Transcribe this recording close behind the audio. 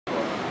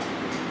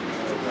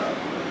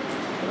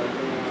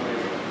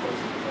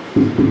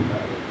Boa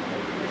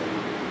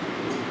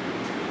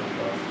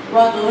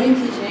noite,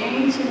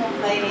 gente.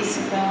 Vamos dar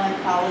início então à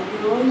fala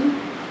de hoje.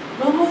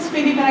 Vamos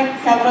pedir para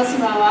se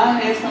aproximar lá,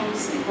 né?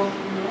 Estamos em pouco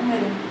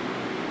número.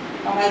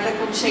 Então, mais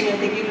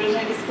aconchegante aqui para a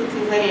gente discutir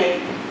os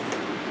elétricos.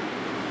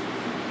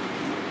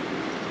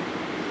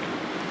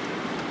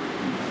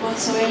 Eu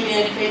sou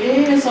Eliane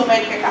Pereira, sou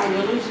médica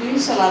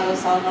cardiologista lá do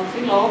Hospital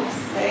Lopes,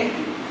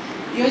 certo?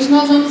 E hoje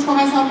nós vamos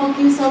conversar um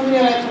pouquinho sobre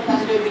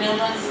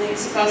eletrocardiogramas em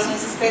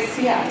situações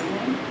especiais,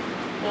 né?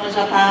 Então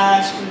já está,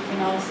 acho que no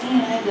finalzinho,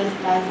 né,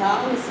 das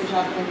aulas, vocês já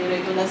aprenderam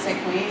aí toda a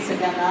sequência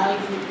de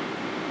análise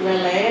do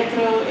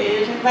eletro,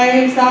 e a gente vai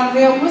revisar,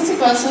 ver algumas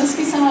situações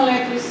que são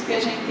elétricos que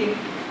a gente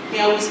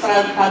tem alguns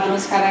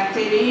padrões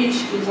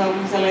característicos,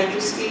 alguns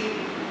elétricos que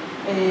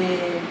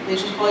a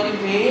gente pode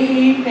ver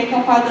e ver que é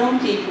um padrão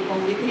típico,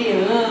 como de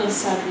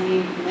criança,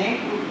 né,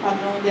 um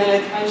padrão de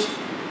elétrico mais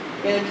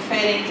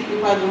diferente do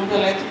padrão do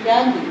elétrico de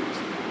adulto.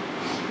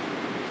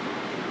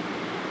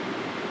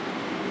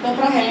 Então,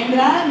 para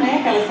relembrar, né,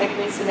 aquela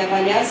sequência de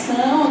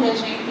avaliação, onde a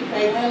gente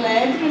pega o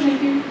elétrico,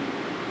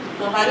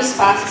 são vários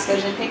passos que a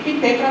gente tem que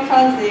ter para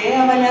fazer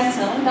a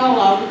avaliação e dar o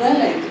laudo do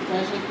elétrico. Então,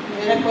 a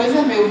primeira coisa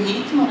é ver o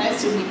ritmo, né,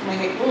 se o ritmo é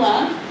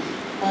regular.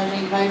 Então, a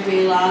gente vai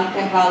ver lá o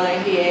intervalo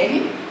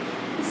RR.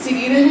 Em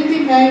seguida, a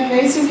gente vai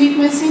ver se o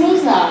ritmo é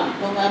sinusal.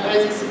 Então, a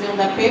presença de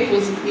onda P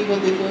positiva,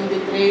 D2,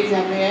 D3 e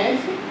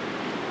ABF.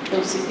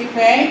 Então, se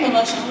tiver, então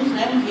nós chamamos,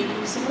 né, um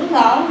ritmo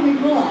sinusal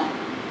regular.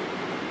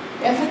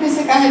 E a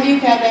frequência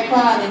cardíaca é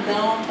adequada,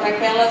 então, para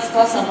aquela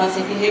situação,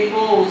 paciente em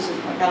repouso,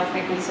 com aquela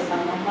frequência está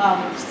normal,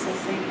 entre 60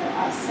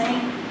 a 100,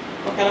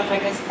 com aquela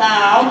frequência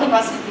está alta,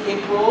 paciente em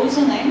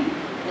repouso, né?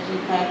 A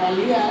gente vai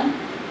avaliar.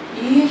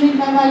 E a gente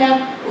vai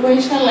avaliar o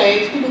eixo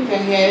elétrico do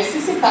QRS,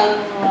 se está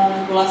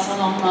numa angulação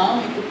normal,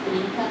 entre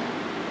 30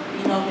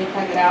 e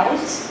 90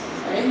 graus,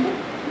 certo?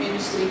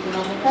 Menos 30 e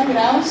 90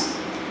 graus.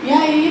 E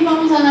aí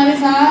vamos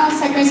analisar a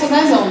sequência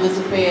das ondas,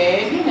 o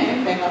PR,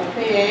 né? Pegar o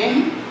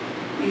PR.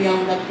 E a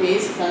onda P,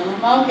 se está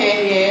normal,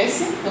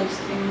 QRS, então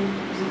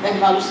os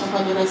intervalos estão com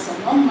a duração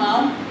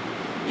normal.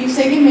 E os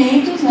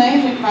segmentos, né,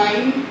 a gente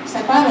vai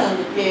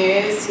separando,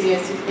 QS,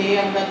 ST,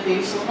 a onda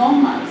P são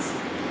normais.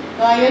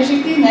 Então aí a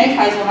gente, né,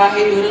 faz uma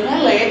varredura no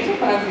eletro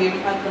para ver o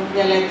padrão de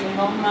eletro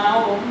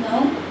normal ou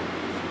não.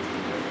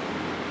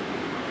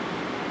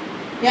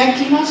 E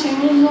aqui nós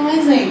temos um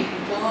exemplo.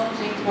 Então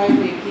a gente vai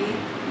ver aqui,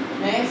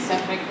 né, se a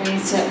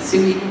frequência, se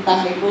o ritmo está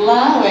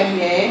regular, o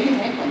RR,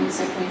 né, quando a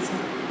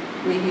sequência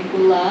do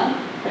irregular,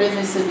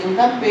 presença de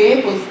onda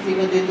P,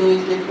 positiva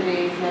D2,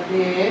 D3 e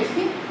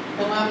ABF.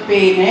 Então a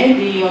P, né,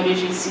 de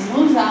origem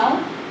sinusal,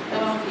 então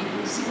é um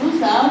ritmo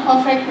sinusal com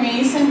a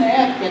frequência,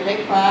 né, aqui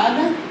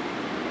adequada,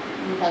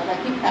 não está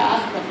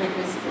taquicárdica, a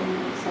frequência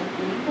de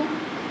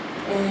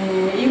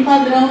 70. E o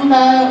padrão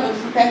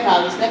dos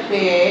intervalos, né,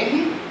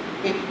 PR,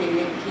 PT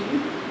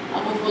aqui, a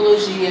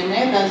morfologia,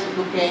 né,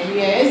 do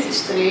QRS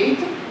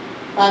estreito,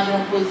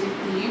 padrão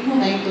positivo,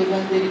 né, em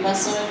todas as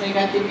derivações,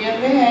 negativo e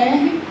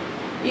AVR.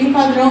 E o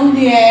padrão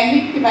de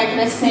R, que vai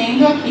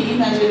crescendo aqui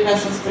nas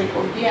derivações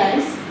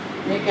precordiais,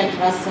 né, que a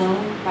ativação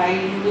vai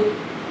indo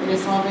em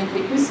direção ao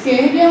ventrículo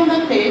esquerdo, e a onda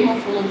T,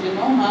 morfologia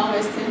normal,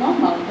 ST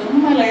normal. Então,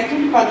 um elétron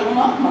de padrão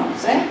normal,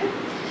 certo?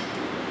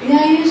 E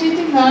aí a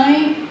gente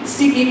vai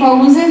seguir com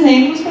alguns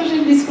exemplos para a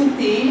gente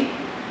discutir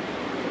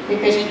o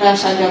que a gente vai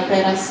achar de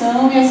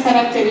alteração e as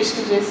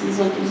características desses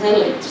outros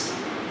elétrons.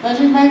 Então, a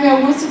gente vai ver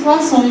algumas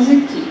situações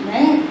aqui,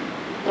 né?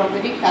 Troca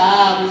de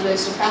cabos,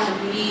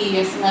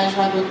 estocardia, sinais de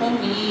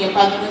vagotomia,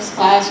 padrões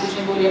clássicos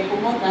de embolia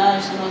pulmonar,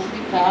 estenose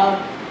mitral,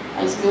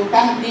 as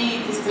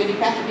miocardites,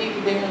 pericardite,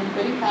 derrame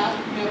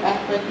pericárdico,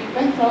 miocardite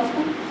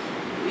hipertrófica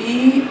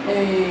e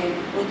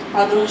outro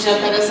padrão de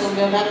alteração de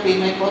onda P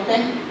na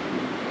hipotermia,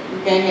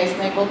 do QRS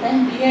na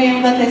hipotermia e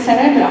onda T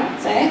cerebral,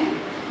 certo?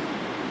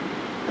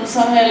 Então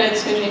são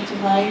elétricos que a gente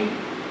vai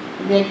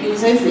ver aqui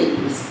os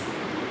exemplos.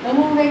 Então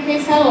vamos ver aqui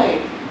esse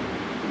elétrico.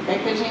 O que é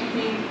que a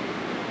gente...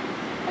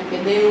 Aqui é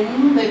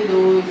D1,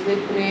 D2,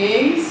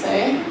 D3,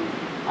 certo?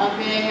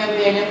 AVR,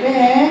 AVL,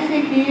 AVF,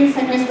 aqui a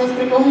sequência das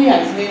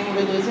precordiais, V1,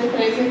 V2,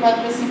 V3, V4,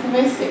 V5,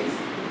 V6.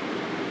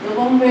 Então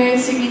vamos ver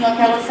seguindo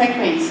aquela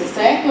sequência,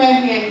 certo? O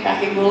RR está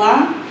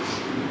regular.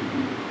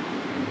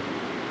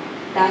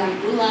 Está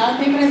regular,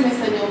 tem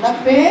presença de onda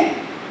P.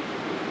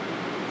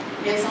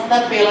 E essa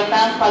onda P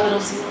está no padrão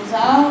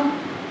sinusal,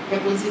 que é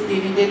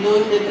positivo em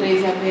D2, D3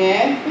 e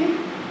AVF.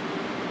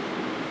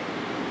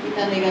 E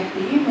está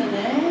negativa,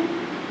 né?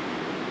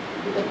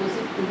 Está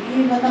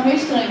positiva, está meio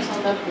estranho essa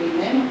onda P,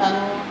 né? Não está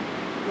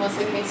numa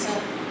sequência,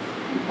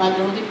 um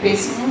padrão de P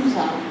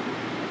sinusal.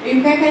 E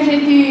o que é que a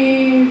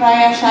gente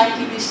vai achar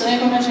aqui de estranho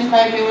quando a gente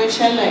vai ver o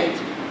eixo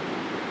elétrico?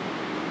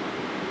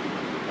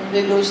 O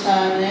D2 está,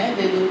 né?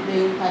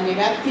 D1 está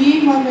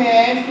negativo, a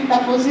VF está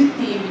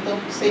positivo, então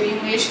seria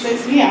um eixo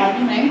desviado,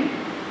 né?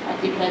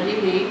 Aqui para a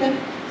direita.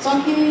 Só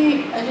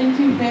que a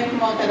gente vê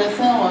uma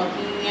alteração ó,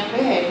 aqui em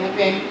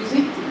AVR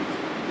positivo,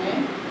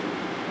 né?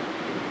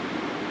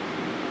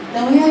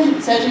 Então,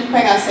 se a gente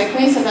pegar a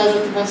sequência das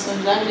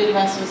ativações das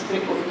derivações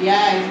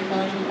precordiais, então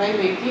a gente vai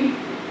ver que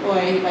o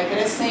R vai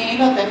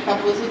crescendo até ficar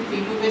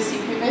positivo o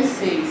V5 e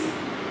V6,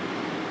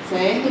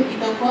 certo?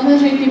 Então, quando a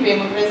gente vê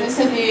uma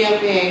presença de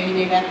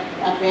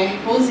APR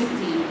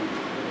positivo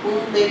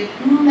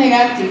com um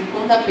negativo,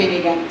 com AP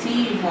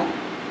negativa,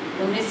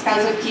 então, nesse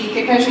caso aqui, o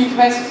que a gente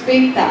vai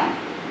suspeitar?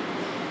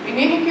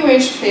 Primeiro que o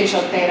eixo esteja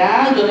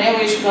alterado, né,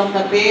 o eixo da onda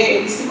B,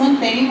 ele se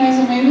mantém mais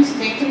ou menos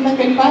dentro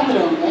daquele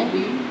padrão, né,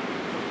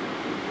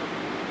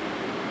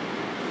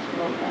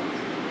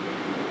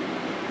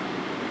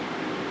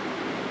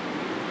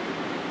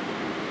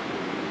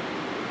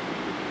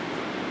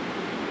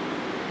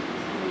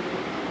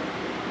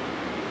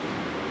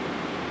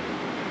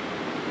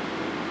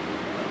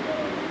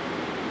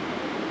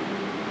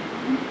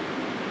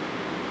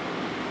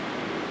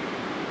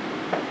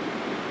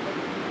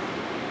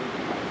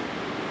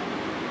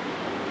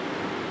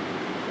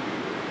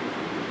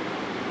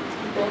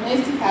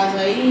 nesse caso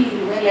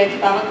aí, o elétron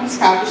estava com os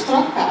cabos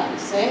trocados,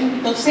 certo?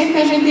 Então, sempre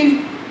que a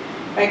gente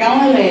pegar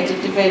um elétron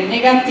que tiver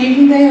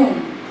negativo em D1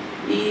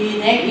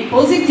 e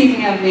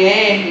positivo em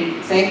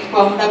AVR, certo? Com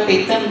a onda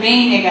P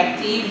também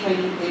negativa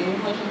em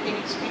D1, a gente tem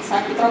que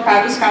pensar que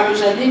trocar os cabos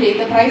da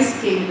direita para a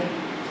esquerda.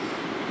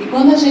 E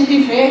quando a gente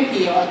vê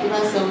aqui, ó, a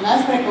ativação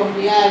nas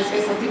precordiais, que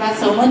essa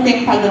ativação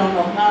mantém o padrão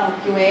normal,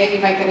 que o R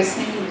vai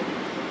crescendo,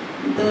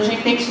 então a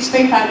gente tem que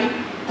suspeitar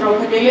de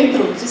troca de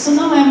eletrodos. Isso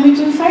não é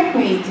muito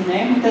frequente,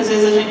 né? Muitas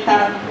vezes a gente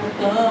está no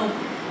portão,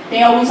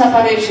 tem alguns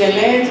aparelhos de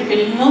elétrico que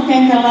ele não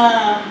tem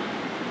aquela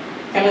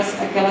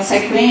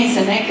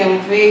sequência, né? Que é o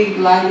verde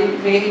do lado,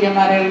 verde e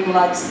amarelo do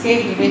lado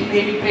esquerdo,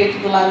 vermelho e preto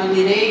do lado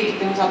direito.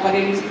 Tem uns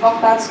aparelhos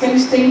importados que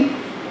eles têm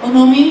o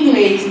nome em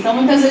inglês. Então,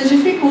 muitas vezes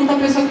dificulta a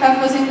pessoa que está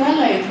fazendo o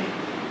elétrico.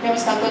 Tem um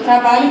estado de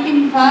trabalho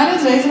que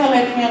várias vezes o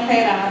elétrico é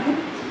alterado,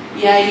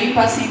 e aí o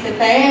paciente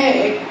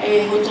até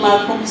é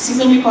rotulado como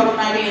síndrome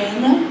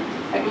coronariana.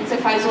 Aí quando você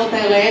faz o outro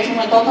elétrico,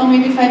 um é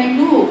totalmente diferente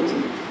do outro.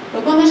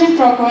 Então, quando a gente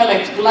troca o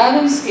elétrico do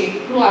lado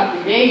esquerdo para o lado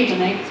direito,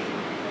 né,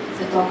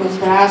 você troca os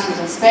braços,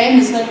 as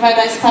pernas, então ele vai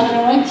dar esse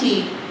padrão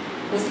aqui.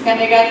 Então, fica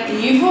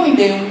negativo em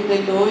D1,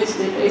 D2,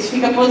 D3,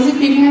 fica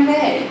positivo em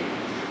AVR.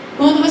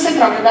 Quando você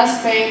troca das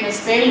pernas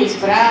pelos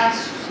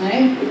braços,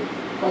 né,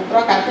 pode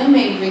trocar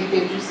também,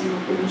 inverter de cima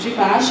pelos de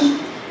baixo,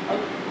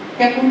 o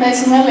que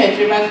acontece no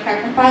elétrico? Ele vai ficar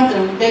com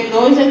padrão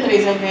D2,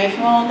 D3, AVF,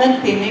 uma onda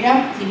T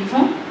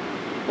negativa.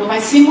 Então,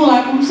 vai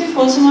simular como se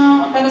fosse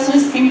uma alteração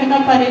isquêmica do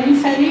aparelho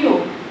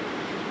inferior.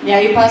 E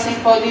aí o paciente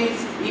pode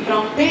ir para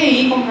um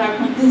TI, como já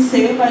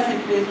aconteceu, o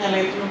paciente fez um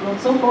elétrico no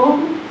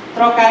pronto-socorro,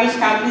 trocaram os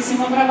cabos de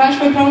cima para baixo,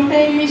 foi para um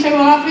TI, chegou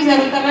lá,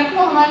 fizeram o elétrico,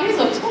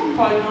 normalizou. Isso como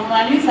pode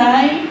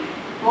normalizar em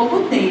pouco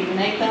tempo,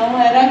 né? Então,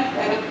 era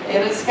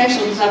essa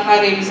questão dos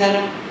aparelhos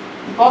eram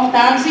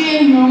importados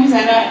e os nomes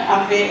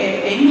eram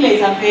em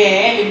inglês,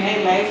 AVL,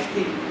 né?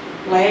 Left,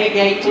 leg,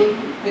 aí todo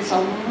o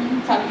pessoal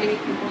não sabe que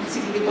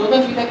conseguir toda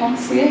a vida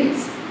acontecia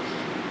isso.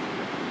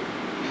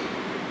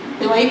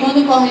 Então aí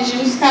quando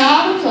corrigiu os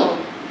cabos, ó,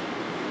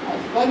 aí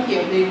ficou aqui,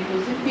 ó, D1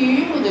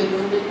 positivo,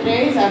 D2,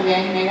 D3,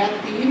 AVR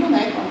negativo,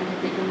 né, com a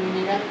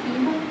também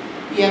negativa,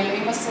 e a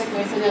mesma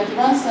sequência de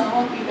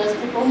ativação aqui das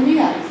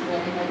precordiais, o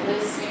R vai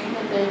crescendo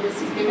até o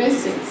V5 e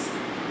V6.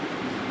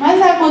 Mas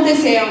vai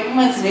acontecer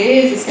algumas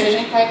vezes que a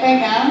gente vai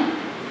pegar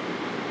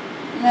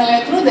um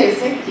eletro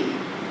desse aqui,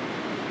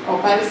 ó,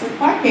 parecido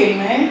com aquele,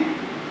 né?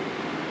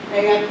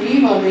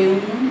 Negativo, ó,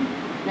 D1,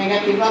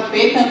 negativo AP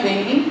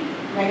também,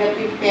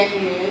 negativo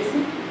PRS,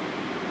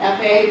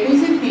 APR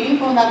positivo,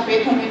 quando AP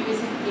também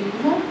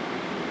positiva.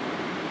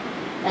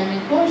 A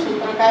gente, poxa,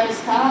 trocar os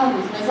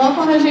cabos, mas olha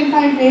quando a gente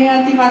vai ver a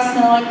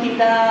ativação aqui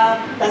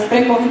das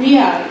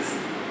precordiais.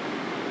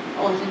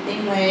 Ó, a gente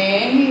tem um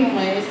R, um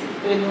S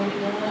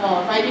predominando,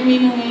 ó, vai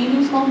diminuindo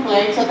os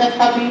complexos até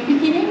ficar bem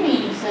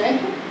pequenininho,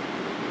 certo?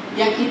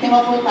 E aqui tem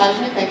uma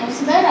voltagem até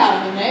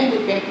considerável, né,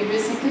 do que aqui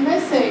V5 e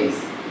V6.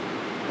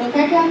 Então, o que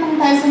é que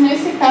acontece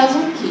nesse caso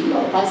aqui? Ó,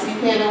 o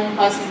paciente era um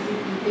paciente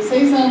de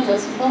 36 anos,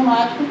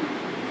 assintomático,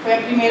 foi a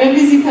primeira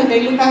visita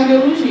dele no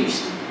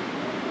cardiologista.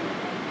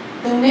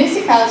 Então,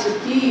 nesse caso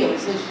aqui, ó, ou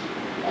seja,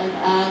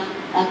 a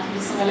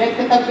ativação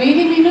elétrica está bem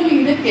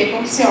diminuída aqui, é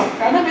como se, ó,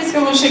 cada vez que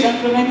eu vou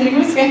chegando para o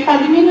ventrículo esquerdo, está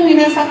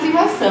diminuindo essa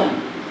ativação.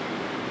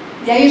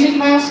 E aí a gente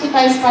vai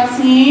auscultar esse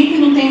paciente,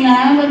 não tem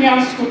nada de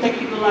ausculta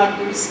aqui do lado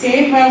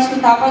esquerdo, vai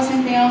auscultar, o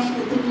paciente tem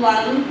ausculta do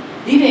lado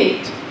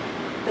direito.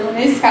 Então,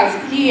 nesse caso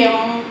aqui, é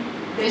uma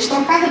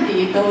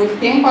dextrocardia. Então, ele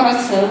tem um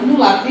coração do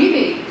lado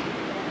direito.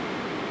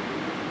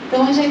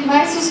 Então, a gente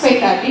vai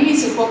suspeitar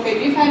disso porque,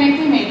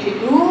 diferentemente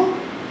do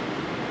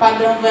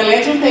padrão do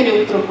elétron anterior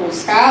que trocou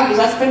os cabos,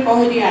 as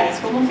precordiais,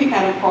 como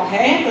ficaram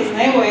corretas,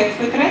 né, o R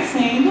foi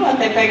crescendo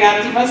até pegar a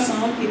ativação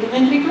aqui do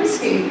ventrículo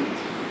esquerdo.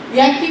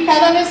 E aqui,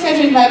 cada vez que a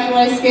gente vai para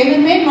a esquerda,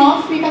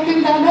 menor fica a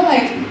atividade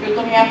elétrica, porque eu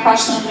estou me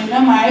afastando ainda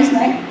mais,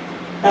 né,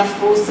 da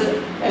força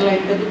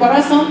elétrica do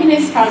coração, que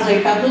nesse caso aí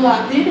está do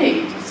lado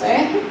direito,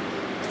 certo?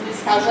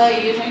 Nesse caso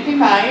aí, a gente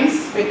vai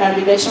suspeitar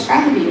de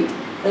dextrocardia.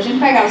 Então, a gente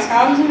pegar os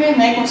cabos e ver,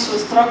 né, como se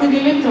fosse troca de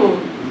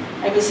eletrodo.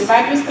 Aí você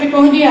vai para os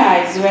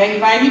precordiais, o R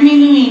vai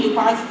diminuindo,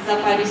 quase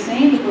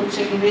desaparecendo, quando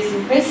chega em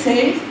V5,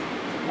 V6,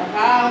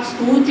 tá?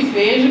 Escute e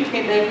veja,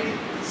 porque deve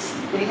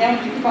tem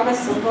realmente o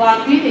coração do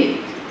lado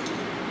direito.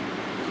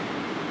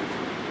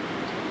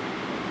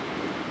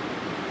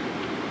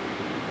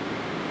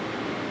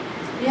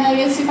 E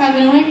aí esse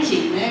padrão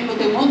aqui, né? Vou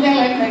ter um monte de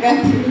elétron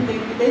negativo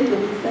dentro do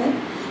D2, né?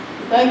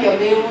 Então aqui, ó,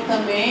 D1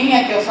 também,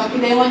 aqui, ó, só que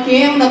D1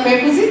 aqui é um da P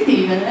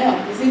positiva, né?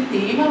 Ó,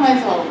 positiva,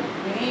 mas ó,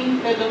 tem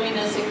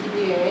predominância aqui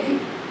de R,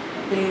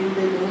 D1,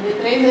 D2,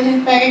 D3, a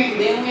gente pega aqui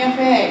D1 e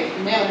AVF,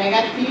 né? O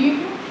negativo,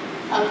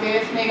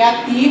 AVF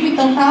negativo,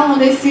 então tá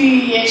onde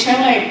esse eixo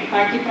elétrico,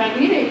 tá aqui para a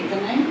direita,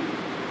 né?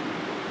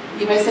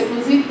 E vai ser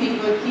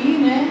positivo aqui,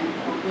 né?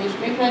 Ó, eixo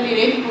bem para a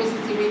direita,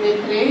 positivo em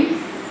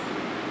D3.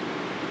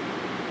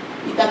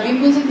 E está bem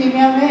positivo em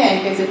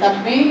AVR, quer dizer, está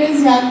bem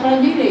desviado para a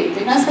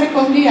direita. E nas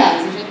precordiais,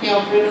 a gente tem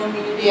o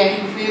predomínio de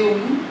R em V1,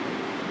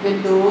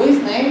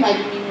 V2, né? Vai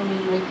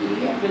diminuindo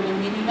aqui, a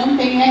predomínio não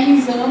tem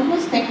R's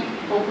amplos, tem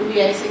um pouco de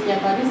S aqui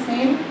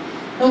aparecendo.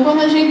 Então, quando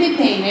a gente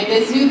tem, né,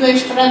 desvio do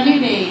eixo para a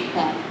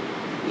direita,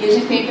 e a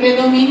gente tem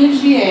predomínios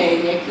de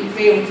R, aqui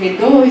V1,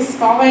 V2,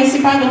 qual é esse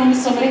padrão de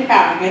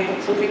sobrecarga? Então,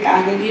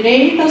 sobrecarga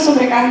direita ou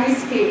sobrecarga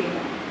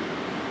esquerda?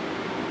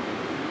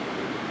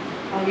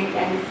 Alguém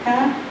quer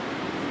arriscar?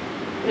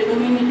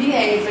 Predomínio de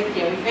R's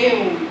aqui, ó,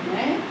 V1,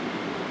 né?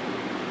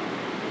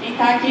 Quem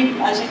está aqui,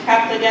 a gente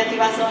capta de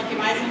ativação aqui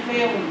mais em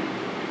V1,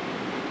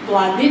 do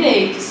lado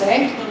direito,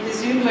 certo? Então,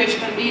 desvio do eixo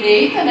para a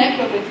direita, né?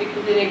 Porque o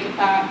ventrículo direito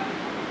está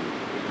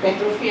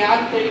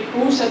hipertrofiado, então ele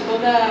puxa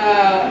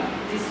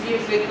desvia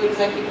os vetores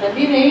aqui para a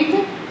direita,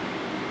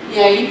 e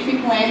aí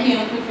fica um R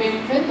amplo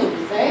V1,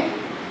 V2, certo?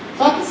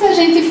 Só que se a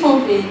gente for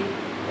ver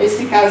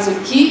esse caso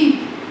aqui,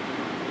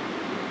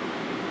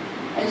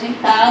 a gente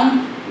está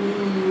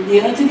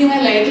diante de um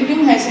elétron de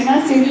um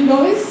recém-nascido em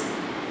 2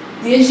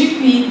 dias de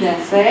vida,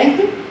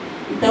 certo?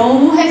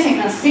 Então, o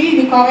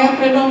recém-nascido, qual é a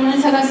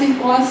predominância da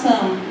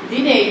circulação?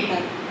 Direita.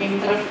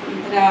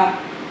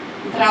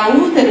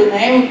 Intraútero,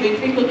 né? O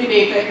ventrículo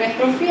direito é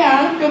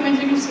hipertrofiado, porque o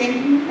ventrículo esquerdo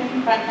não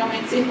tem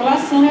praticamente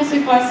circulação, e a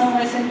circulação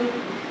vai sendo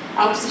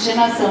a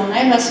oxigenação,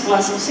 né, da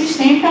circulação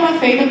sistêmica, ela é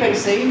feita pelo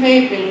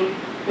CIV,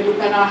 pelo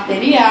canal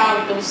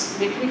arterial. Então, o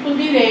ventrículo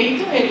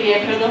direito, ele é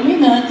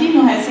predominante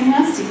no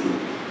recém-nascido.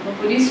 Então,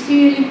 por isso que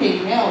ele tem,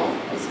 né, ó,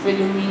 esse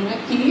predomínio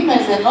aqui,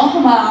 mas é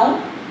normal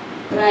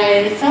para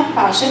essa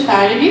faixa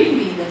etária de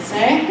vida,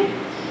 certo?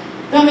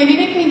 Então, à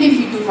medida que o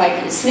indivíduo vai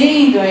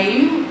crescendo,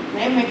 aí,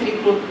 né, o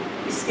ventrículo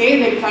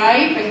esquerdo ele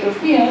vai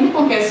hipertrofiando,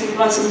 porque a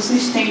circulação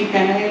sistêmica,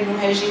 né, num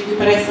regime de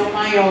pressão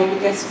maior do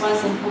que a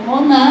circulação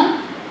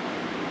pulmonar.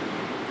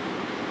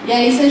 E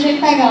aí, se a gente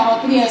pegar uma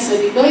criança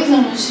de 2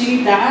 anos de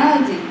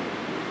idade,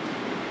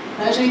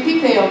 a gente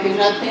vê, ó, que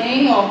já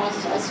tem, ó,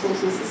 as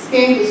forças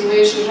esquerdas, o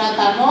eixo já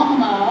está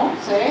normal,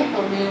 certo?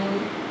 O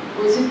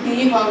D1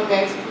 positivo, o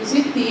AVF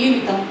positivo,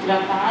 então já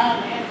está,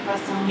 né, a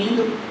ativação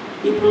indo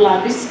para o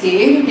lado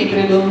esquerdo, tem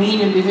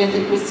predomínio do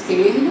ventrículo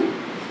esquerdo.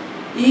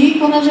 E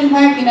quando a gente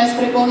vai aqui nas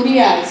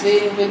precordiais,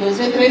 V1, V2,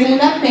 V3,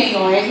 ainda tem,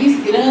 ó,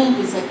 R's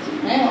grandes aqui,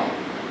 né,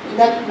 ó.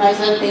 Mas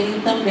já tem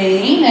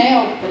também,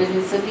 né, ó,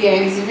 presença de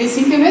R's em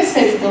V5 e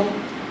V6. Então,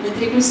 o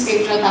ventrículo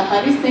esquerdo já está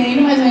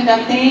aparecendo, mas ainda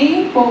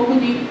tem um pouco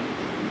de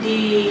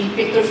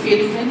hipertrofia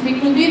do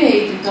ventrículo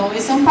direito. Então,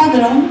 esse é um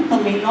padrão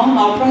também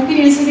normal para uma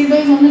criança de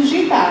 2 anos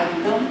de idade.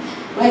 Então,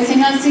 o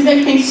recém-nascido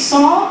ele tem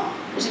só,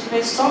 a gente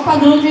vê só o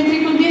padrão do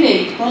ventrículo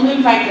direito. Quando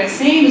ele vai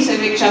crescendo, você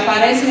vê que já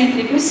aparece o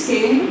ventrículo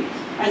esquerdo,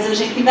 mas a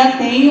gente ainda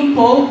tem um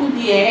pouco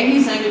de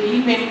R's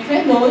ali, V1,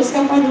 V2, que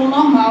é o padrão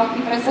normal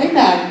aqui para essa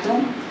idade. Então,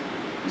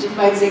 a gente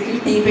vai dizer que ele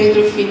tem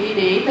hipertrofia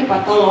direita,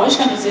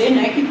 patológica, a não ser,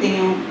 né, que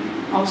tenha um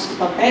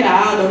ausculto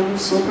alterado, algum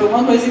sopro,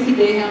 alguma coisa que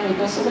dê realmente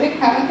uma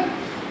sobrecarga.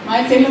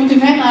 Mas se ele não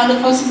tiver nada,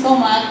 for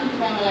sintomático,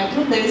 tiver um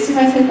eletro desse,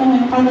 vai ser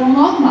também um padrão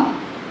normal.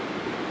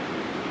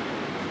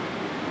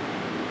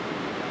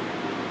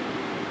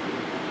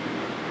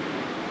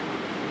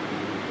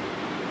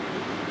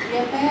 E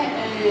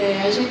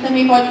até, a gente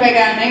também pode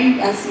pegar, né,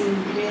 assim,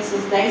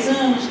 crianças de 10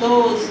 anos,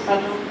 12,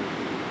 padrão,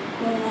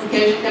 que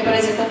a gente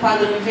apresenta um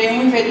padrão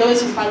V1 e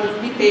V2, um padrão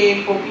de T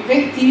um pouco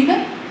invertida,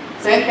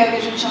 certo? Que é o que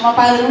a gente chama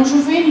padrão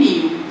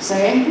juvenil,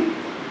 certo?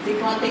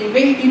 Fica uma T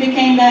invertida, que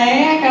ainda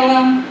é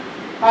aquela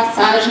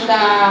passagem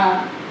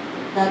da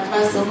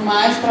ativação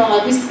mais para o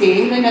lado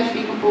esquerdo, ainda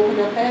fica um pouco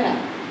de alterado.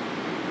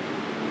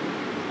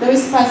 Então,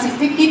 esse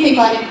paciente aqui tem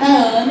 40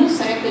 anos,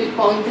 certo? Ele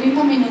corre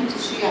 30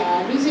 minutos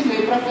diários e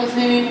veio para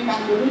fazer um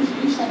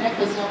cardiologista, né?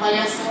 Fazer uma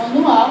avaliação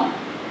anual,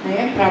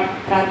 né?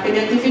 Para ter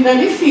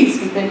atividade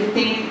física. Então,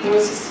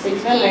 ele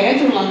fez o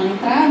eletro lá na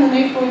entrada,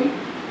 né? E foi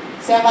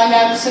ser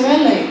avaliado o seu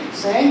eletro,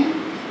 certo?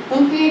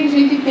 Então, o que a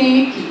gente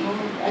tem aqui?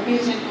 Aqui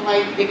a gente não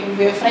vai ter como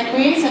ver a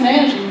frequência, né?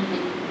 A gente não tem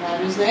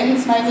vários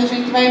R's, mas a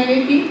gente vai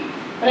ver aqui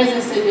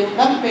presença de D1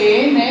 da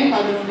P, né?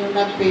 Padrão D1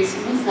 da P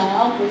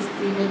sinusal,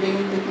 positiva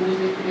D1, D2,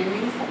 D3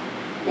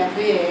 e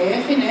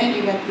AVF, né?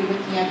 Negativa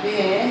aqui em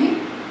AVR,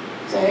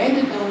 certo?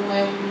 Então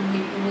é um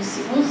ritmo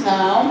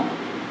sinusal.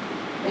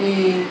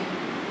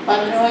 O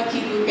padrão aqui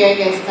do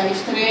QRS está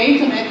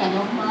estreito, né? Está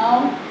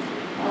normal.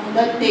 A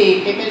onda T,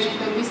 o que é que a gente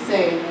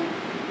observa?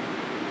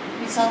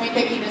 Principalmente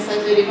aqui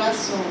nessas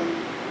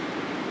derivações.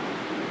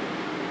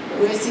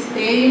 o ST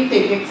e o T,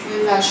 o que é que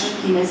vocês acham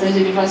aqui, nessas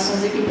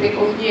derivações aqui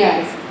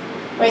precordiais?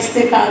 O ST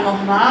está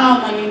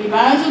normal, na linha de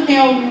base, ou tem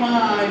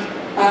alguma,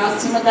 está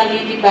acima da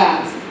linha de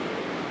base?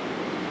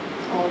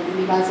 Ó, linha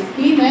de base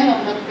aqui, né, na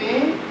onda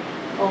P,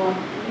 ó,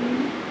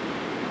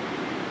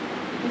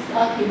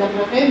 aqui dá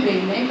para ver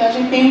bem, né? Então a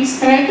gente tem um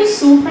discreto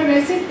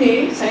supra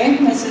ST,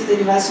 certo? Nessas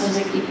derivações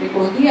aqui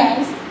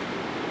precordiais.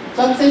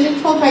 Só que se a gente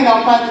for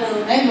pegar o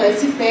padrão, né, do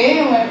ST,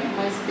 o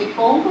ST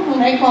côncavo,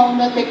 né, com a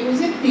onda T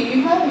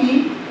positiva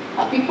e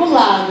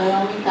apiculada,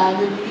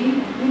 aumentada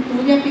de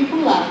amplitude e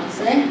apiculada,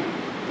 certo?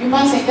 E o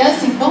paciente é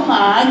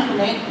assintomático,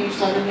 né, não tem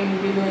história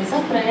nenhuma de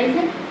doença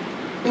prévia.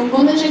 Então,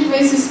 quando a gente vê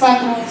esses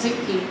padrões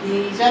aqui,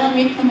 e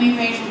geralmente também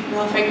vem junto de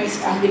uma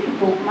frequência cardíaca um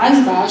pouco mais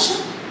baixa,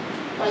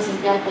 o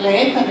paciente é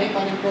atleta, né,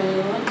 40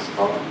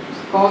 anos,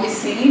 corre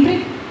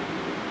sempre.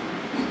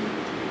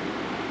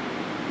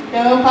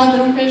 Então, é o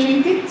padrão que a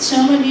gente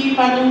chama de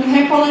padrão de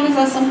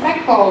repolarização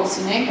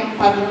precoce, né, que é um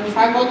padrão de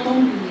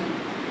vagotomia.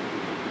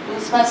 Então,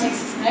 os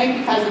pacientes, né,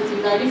 que fazem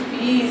atividade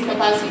física,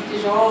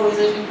 pacientes jovens,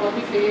 a gente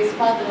pode ver esse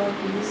padrão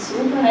aqui de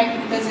supra, né, que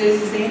muitas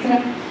vezes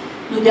entra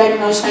no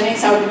diagnóstico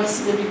diferencial de uma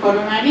síndrome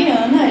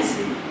coronariana,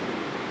 esse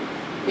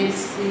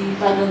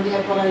padrão de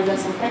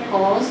repolarização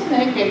precoce,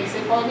 né, que aí você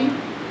pode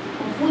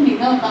confundir.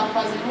 Não, estava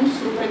fazendo um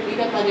supra aqui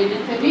da parede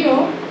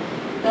anterior.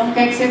 Então, o que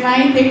é que você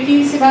vai ter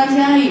que se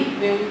basear aí?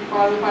 Ver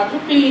qual é o quadro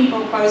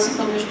clínico, qual é o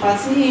sintoma do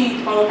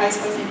paciente, colocar esse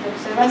paciente em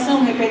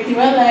observação, repetir o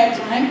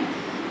eletro, né?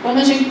 Quando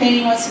a gente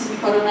tem uma síndrome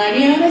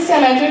coronariana, esse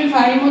eletro ele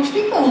vai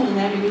modificando,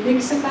 né? À medida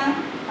que você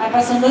vai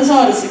passando as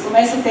horas. Você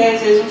começa a ter,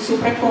 às vezes, um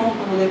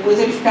supracôncavo, depois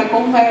ele fica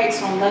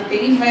convexo, onda T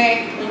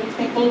inverte, então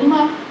tem toda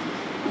uma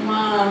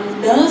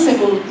mudança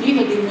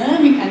evolutiva,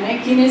 dinâmica, né?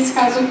 Que nesse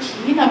caso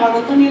aqui, na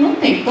vagotomia, não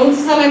tem. Todos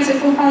os eletros que você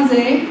for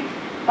fazer,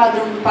 o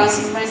padrão do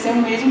paciente vai ser o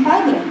mesmo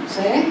padrão,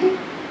 certo?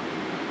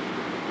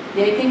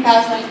 E aí tem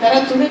casos na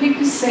literatura de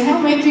que você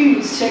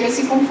realmente chega a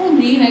se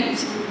confundir, né, com o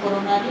síndrome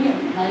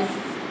coronariano, mas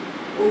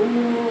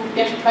o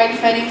que a gente vai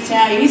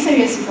diferenciar aí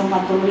seria a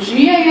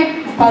sintomatologia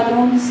e o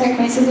padrão de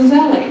sequência dos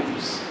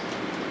eletros.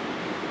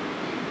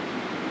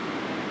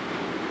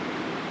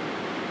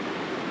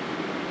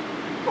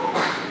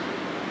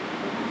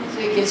 Vamos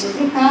ver aqui esse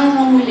outro caso,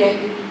 uma mulher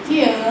de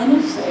 20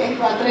 anos,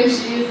 certo? Há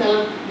 3 dias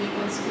ela vinha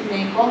com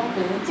dispneia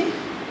importante,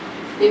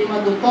 teve uma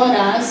dor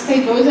torácica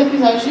e 2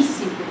 episódios de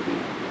síncope.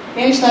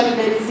 Tem a história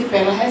da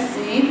erisipela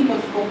recente, então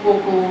ficou um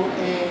pouco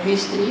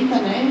restrita,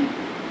 né,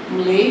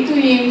 no leito,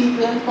 e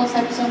exame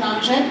concepcional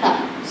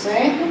injetável,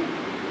 certo?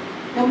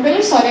 Então, pela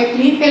história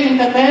clínica, a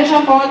gente até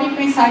já pode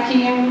pensar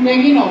que é um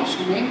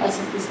diagnóstico, né?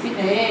 Paciente com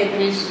dispneia,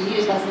 3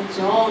 dias, bastante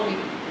jovem,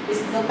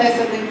 esses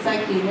antecedentes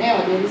aqui,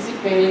 né, olha,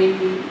 erisipela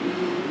e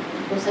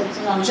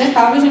concepcional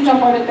injetável, a gente já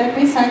pode até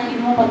pensar aqui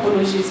numa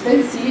patologia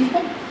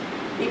específica.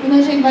 E quando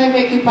a gente vai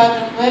ver aqui o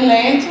padrão do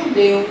eletro, o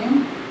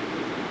D1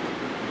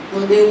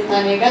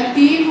 está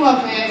negativo, o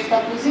AVF está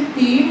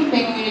positivo,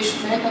 tem um eixo,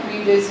 né,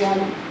 também desviado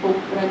um pouco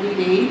para a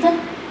direita.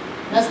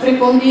 Nas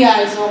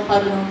precordiais, o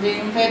padrão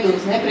V1,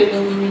 V2, né,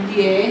 predomínio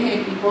de R, é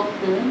aqui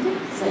importante,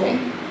 certo?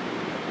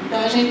 Então,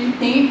 a gente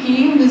tem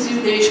aqui um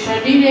desvio de eixo para a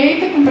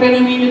direita, com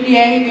predomínio de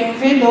R, V1,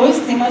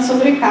 V2, tem uma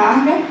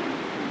sobrecarga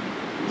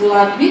do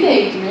lado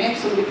direito, né,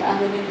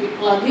 sobrecarga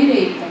ventricular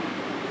direita.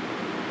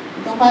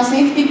 Então, o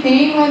paciente que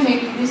tem um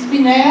evento de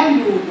dispneia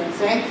aguda,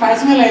 certo?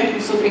 Faz um eletro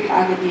de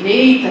sobrecarga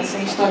direita,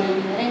 sem história de,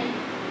 né,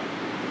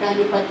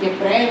 cardiopatia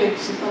prévia, o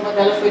sintoma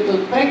dela foi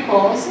todo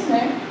precoce,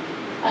 né?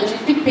 A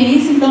gente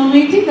pensa, então, numa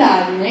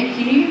entidade, né,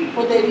 que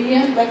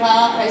poderia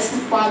levar a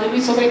esse quadro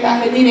de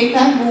sobrecarga direita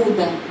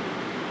aguda.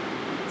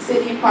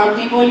 Seria um quadro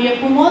de embolia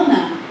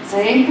pulmonar,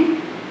 certo?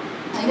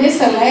 Aí,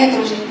 nesse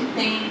eletro, a gente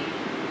tem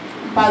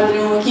um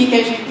padrão aqui que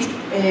a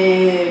gente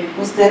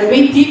considera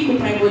bem típico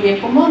para embolia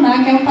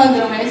pulmonar, que é o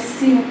padrão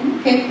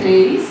S1, que é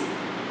 3.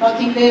 Então,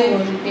 aqui em D1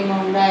 a gente tem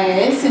uma onda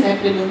S, né,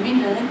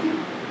 predominante.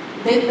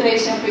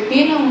 D3 tem uma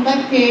pequena onda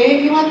Q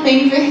e uma T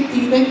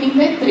invertida aqui em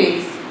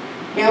D3.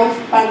 Que é o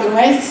padrão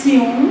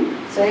S1,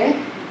 certo?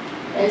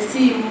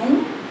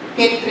 S1,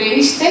 Q3,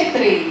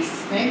 T3.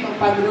 Né? Então, o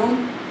padrão,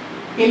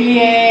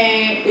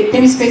 ele tem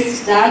uma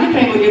especificidade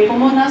para embolia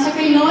pulmonar, só que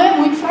ele não é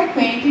muito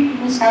frequente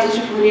nos casos de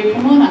embolia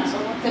pulmonar. Só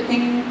quando você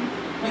tem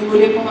uma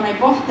embolia pulmonar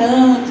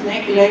importante,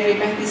 né, que leva à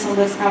hipertensão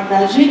das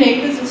cavidades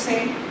direitas,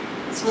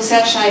 se você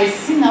achar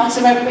esse sinal,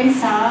 você vai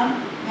pensar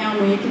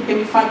realmente que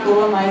tem um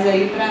fator a mais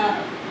aí para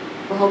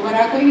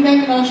corroborar com o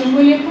diagnóstico de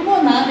embolia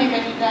pulmonar, né, que a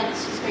gente já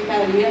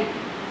suspeitaria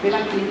pela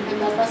clínica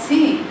da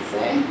paciente,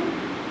 certo?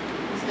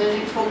 Se a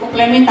gente for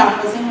complementar,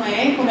 fazer um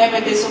eco, né,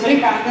 vai ter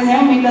sobrecarga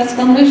realmente das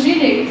câmaras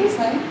direitas,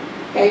 né,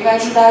 que aí vai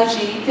ajudar a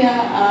gente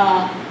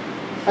a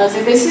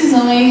fazer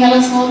decisão aí em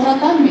relação ao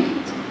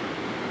tratamento.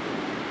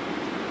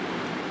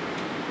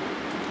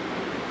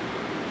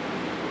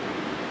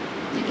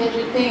 A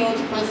gente tem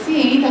outro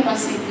paciente, a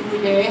paciente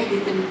mulher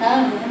de 30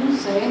 anos,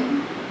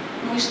 certo?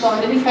 Uma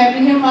história de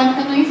febre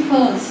reumática na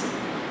infância.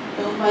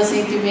 Então, o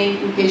paciente vem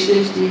com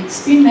queixas de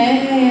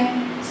dispneia,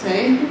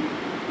 certo?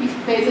 E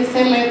fez esse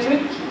eletro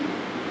aqui.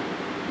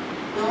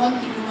 Então,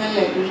 aqui no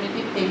eletro a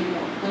gente tem,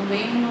 ó,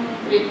 também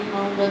entrei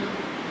numa onda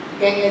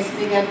QRS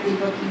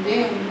negativo aqui em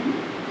D1,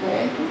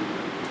 certo?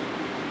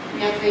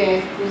 Minha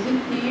VF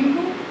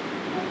positivo,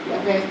 aqui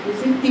AVF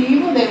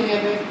positivo, D1 e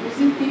AVF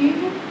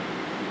positivo,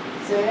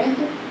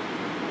 certo?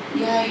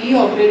 E aí,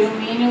 ó,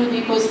 predomínio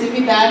de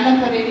positividade na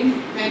parede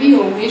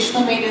inferior. O eixo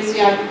também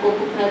desviado um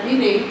pouco para a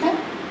direita,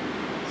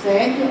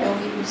 certo? É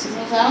um ritmo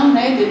sinusal,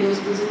 né?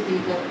 D2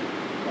 positiva,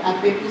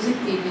 AP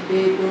positiva,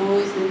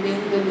 D2, D1,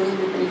 D2,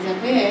 D3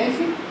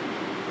 AVF.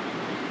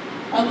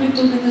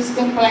 Amplitude dos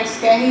complexos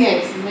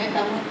QRS, né?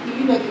 Está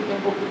mantido, aqui tem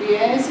um pouco de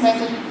S, mas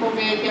se a gente for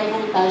ver aqui a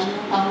voltagem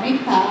não está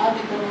aumentada,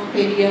 então não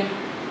teria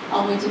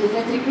aumento do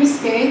ventrículo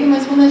esquerdo,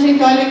 mas quando a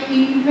gente olha aqui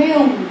em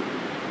V1,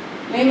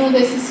 lembram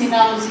desse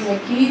sinalzinho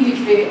aqui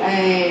de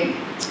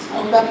a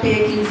onda P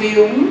aqui em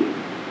V1?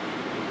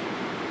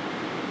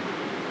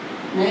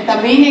 Está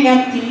bem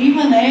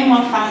negativa, né?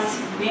 Uma face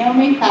bem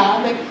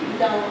aumentada aqui,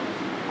 então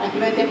aqui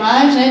vai ter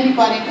mais, né, de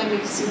 40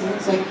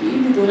 milissegundos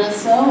aqui de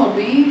duração, ó,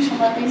 bem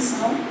chama a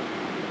atenção,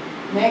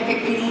 né, que é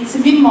aquele índice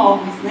de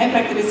móveis, né,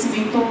 para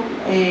crescimento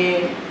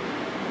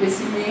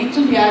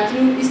de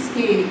átrio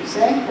esquerdo,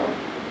 certo?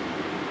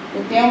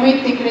 Então tem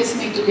aumento, tem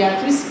crescimento de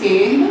átrio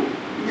esquerdo,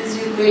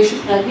 desvio do eixo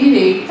para a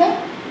direita,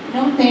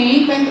 não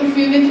tem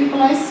hipertrofia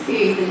ventricular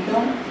esquerda.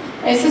 Então,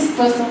 essa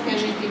situação que a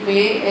gente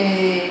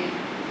vê,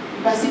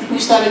 paciente com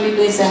história de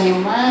doença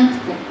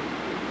reumática,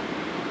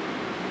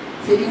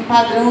 seria um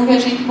padrão que a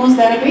gente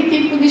considera bem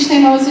típico de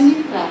estenose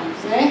mitral,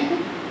 certo?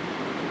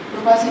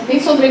 O paciente tem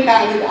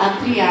sobrecarga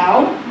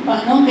atrial,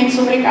 mas não tem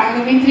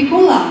sobrecarga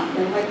ventricular.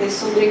 Então, vai ter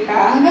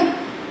sobrecarga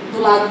do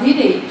lado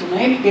direito,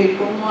 né? Porque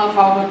como a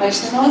válvula está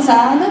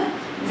estenosada,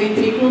 o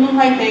ventrículo não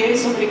vai ter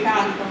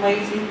sobrecarga, então vai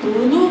vir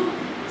tudo,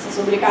 essa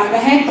sobrecarga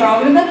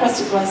retrógrada para a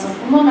circulação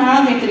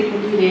pulmonar,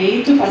 ventrículo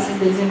direito, o paciente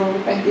desenvolve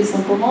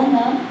hipertensão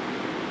pulmonar.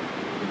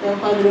 Então, o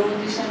padrão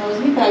de estenose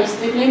mitral.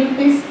 Você lembra que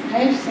tem,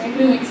 né,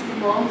 sempre o índice de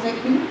mortes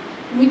aqui.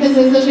 Muitas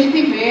vezes a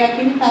gente vê,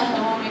 aqui não está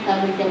tão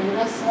aumentado aqui a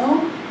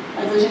duração,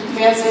 mas a gente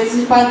vê às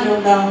vezes o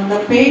padrão da onda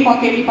P com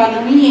aquele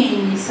padrão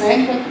em M,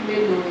 certo? Aqui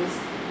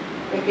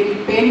D2.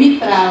 Aquele P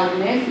mitral,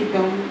 né? Fica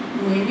um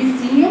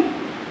Mzinho,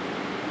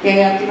 que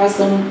é a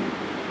ativação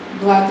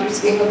do átrio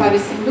esquerdo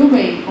aparecendo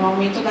bem, com o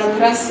aumento da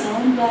duração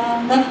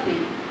da onda P.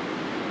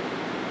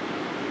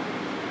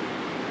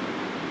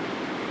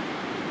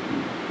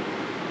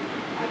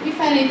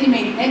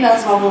 Diferentemente, né,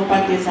 das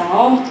valvulopatias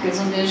aórticas,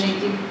 onde a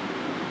gente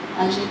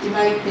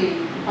vai ter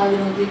um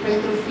padrão de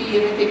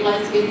hipertrofia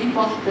ventricular esquerda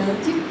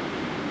importante.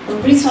 Então,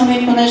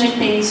 principalmente quando a gente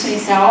tem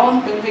insuficiência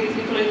aórtica, no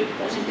ventrículo,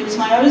 a gente tem os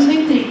maiores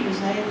ventrículos,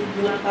 né,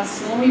 de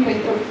dilatação e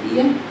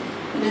hipertrofia,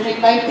 onde a gente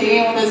vai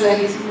ter ondas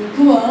R's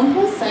muito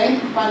amplas,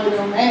 certo? O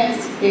padrão, né,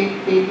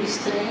 STT de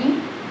strain,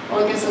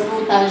 olha que essa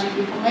voltagem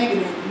aqui como é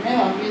grande, né?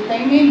 Ó, aqui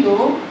até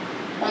emendou.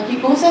 Aqui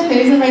com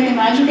certeza vai ter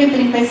mais do que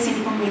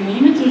 35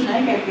 milímetros,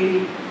 né, que é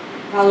aquele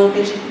valor que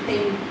a gente tem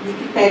de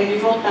critério de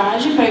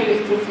voltagem para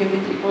hipertrofia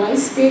ventricular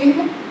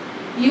esquerda,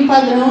 e o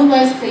padrão do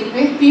ST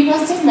invertido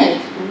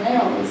assimétrico,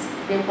 né, ó,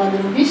 que é o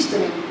padrão de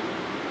extremo.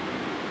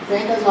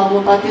 Certo? As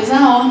valvulopatias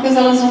aórticas,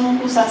 elas vão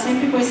cursar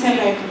sempre com esse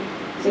elétrico.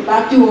 Você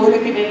bate o olho,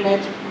 aquele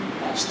elétrico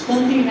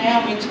bastante, né,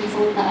 aumento de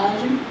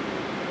voltagem.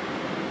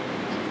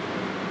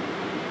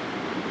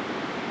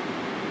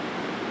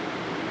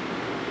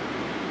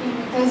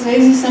 Às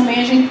vezes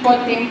também a gente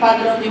pode ter um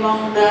padrão de uma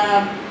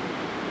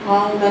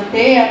onda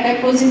T até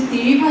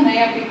positiva,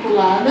 né,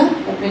 apiculada,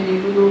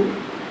 dependendo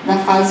da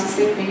fase que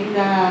você tem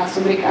da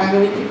sobrecarga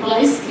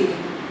ventricular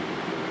esquerda.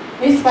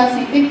 Esse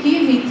paciente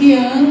aqui, 20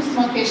 anos,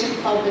 uma queixa de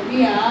falta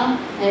de ar,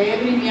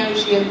 febre,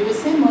 mialgia 2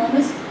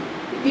 semanas,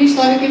 e tem um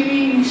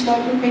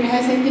histórico que ele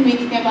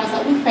recentemente tinha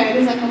passado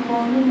férias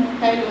acampando no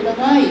interior da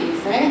Bahia,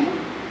 certo?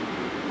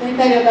 No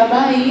interior da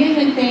Bahia, a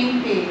gente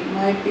tem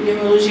uma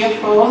epidemiologia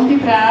forte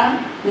para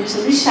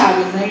doença de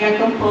Chagas, né? E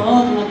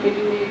acampando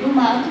naquele meio do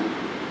mato,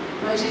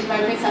 a gente vai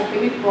pensar que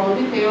ele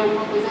pode ter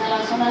alguma coisa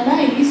relacionada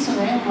a isso,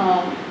 né?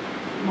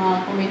 Um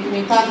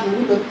acometimento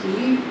agudo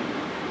aqui,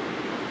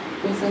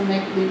 pensando na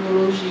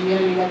epidemiologia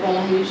ali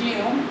daquela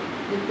região,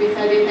 a gente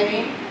pensaria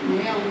também,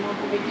 né, algum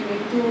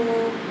acometimento que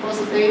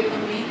possa ter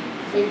também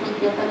feito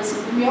aqui a alteração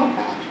do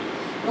miocárdio.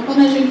 Então,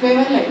 quando a gente vê o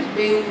elétrico,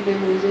 D1,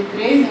 D2,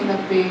 D3, onda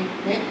P,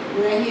 né,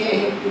 o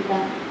RR aqui tá,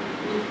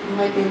 não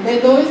vai ter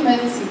D2, mas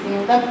assim, tem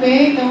onda P,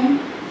 então,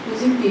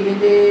 positivo,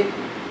 D2,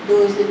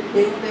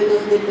 D1, D2,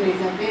 D3,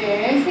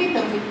 ABF,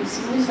 então, ritmo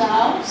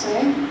sinusal,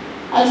 certo?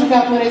 A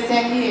julgar por esse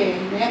RR,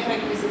 né, a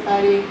frequência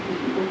estaria aqui,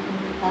 um pouquinho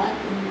metade,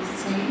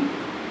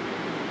 100.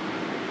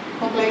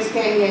 Complexo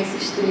QRS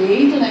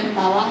estreito, né, não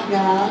está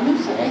alargado,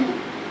 certo?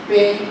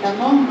 PR está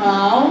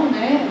normal,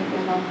 né,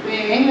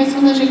 PR, mas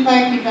quando a gente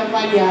vai aqui para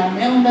avaliar,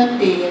 né, onda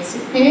T,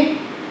 ST,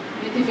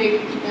 a gente vê que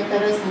aqui tem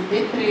alteração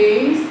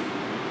D3,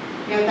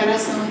 e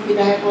alteração aqui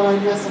da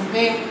repolarização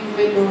V1,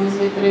 V2,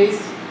 V3,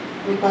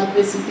 V4,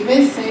 V5 e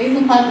V6,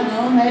 um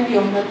padrão, né, de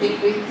onda T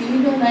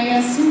invertida, né, e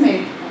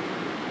assimétrica,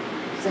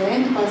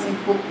 certo? O paciente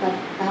um pouco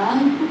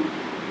taquicárdico,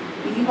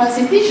 e um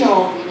paciente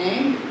jovem,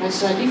 né, com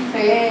história de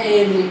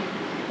febre.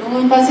 Então,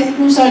 um paciente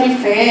com história de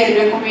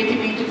febre,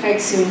 acometimento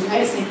infeccioso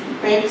recente,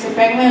 você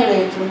pega um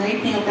eletro, né, e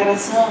tem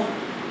alteração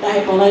da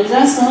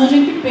repolarização, a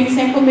gente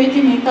pensa em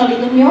acometimento ali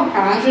do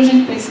miocárdio, a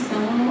gente pensa então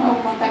em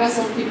alguma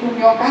alteração tipo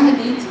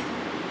miocardite.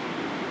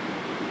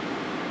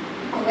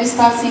 Como esse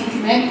paciente,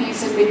 né, tinha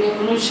essa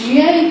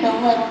epidemiologia, então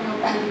era um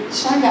miocardite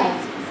chagas,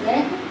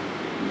 certo?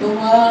 Então,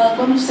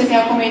 quando você tem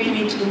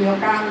acometimento do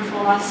miocárdio,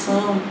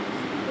 inflamação,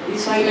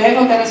 isso aí leva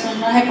a alterações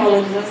na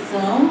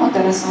repolarização,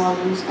 alteração lá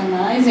dos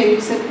canais, e aí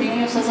você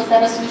tem essas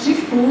alterações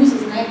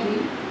difusas, né,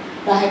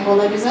 da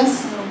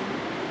repolarização.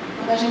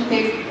 Quando a gente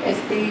teve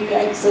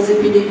essas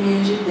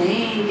epidemias de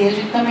dengue, a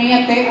gente também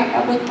até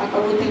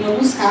acabou tendo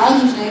alguns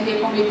casos, né, de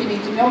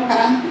acometimento do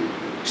miocárdio.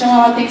 O que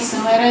chamava a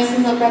atenção eram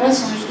essas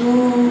alterações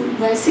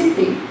do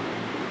ST.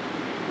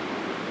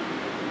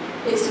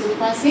 Esse outro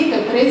paciente,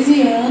 há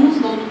 13 anos,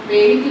 dor no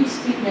peito,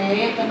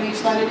 dispneia, também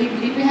história de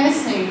gripe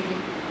recente.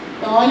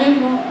 Então, olha,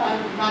 vamos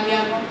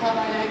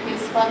trabalhar aqui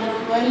esse padrão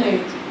do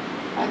eletro.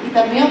 Aqui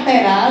está bem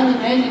alterado,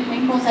 né? A gente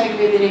nem consegue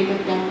ver direito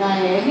aqui a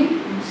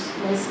HR,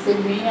 no ST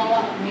bem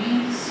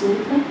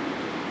supra.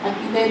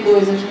 Aqui em D2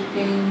 a gente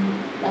tem,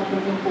 dá para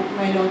ver um pouco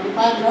melhor do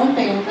padrão,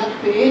 tem um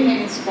HP,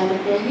 né? Escada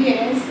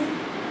QRS.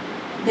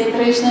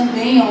 D3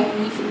 também, ó,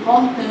 um infra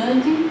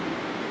importante.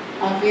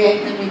 A VR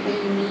também tem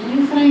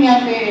um infra e a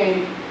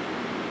VR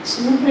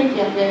supra, que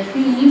é a VF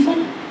infra.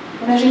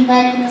 Quando a gente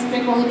vai aqui nas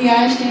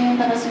precordiais, tem uma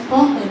alteração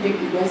importante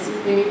aqui do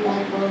ST, da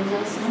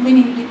repolarização, um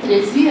menino de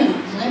 13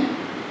 anos, né?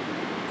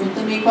 Então,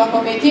 também com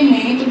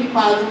acometimento de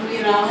quadro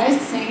viral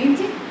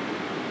recente,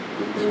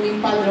 e também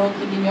um padrão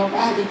aqui de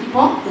miocardite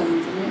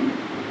importante, né?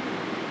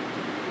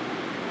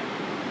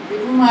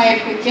 Teve uma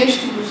época que, acho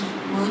que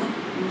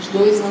uns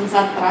 2 anos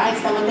atrás,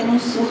 estava tendo um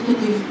surto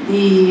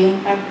de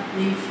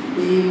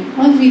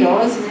uma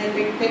virose,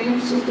 né? Teve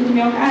um surto de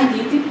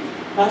miocardite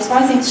para os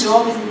pacientes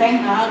jovens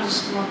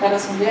internados com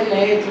alteração de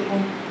eletro, com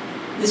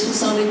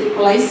disfunção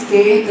ventricular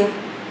esquerda,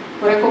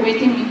 por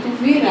acometimento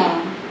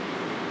viral.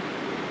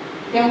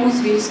 Tem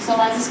alguns vírus que são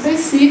mais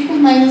específicos,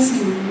 mas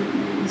assim,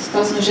 em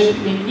situações de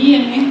epidemia,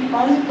 né,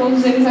 quase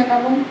todos eles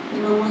acabam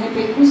tendo alguma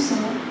repercussão,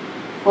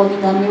 podem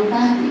dar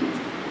miocardite.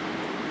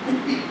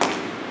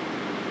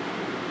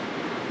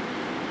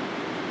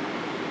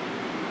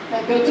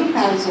 Aqui outro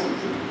caso,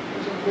 aqui.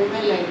 A gente vê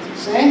o eletro,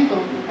 certo?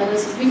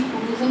 Alteração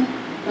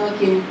difusa. Então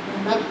aqui,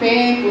 P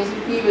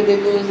positivo,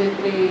 D2,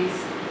 D3,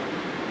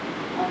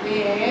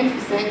 AVF,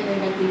 certo?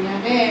 Negativo em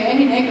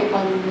AVR, né? Que é o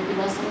padrão de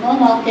ativação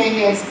normal. O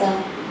QRS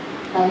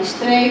está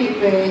estreito, o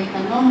PR está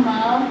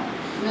normal.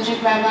 Quando a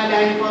gente vai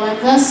avaliar a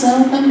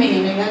repolarização, também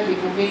é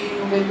negativo.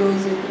 V1, V2,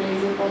 V3,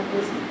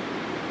 V4,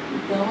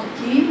 então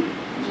aqui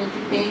a gente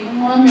tem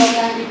uma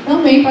miocardite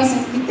também,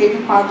 paciente que teve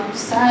um quadro de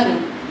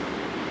sarampo.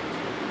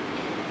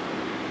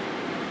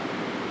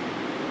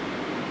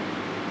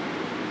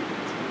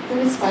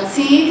 Esse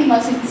paciente, um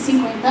paciente de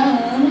 50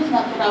 anos,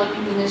 natural de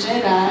Minas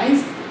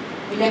Gerais,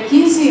 ele há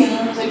 15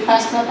 anos, ele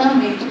faz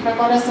tratamento para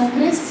coração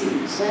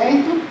crescido,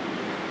 certo?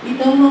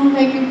 Então vamos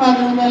ver aqui o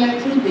padrão do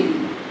eletro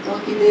dele. Então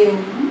aqui D1,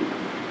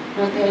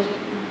 para ter a gente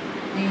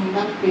tem um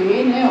da P,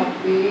 né? Ó,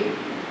 P,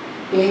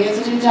 QRS,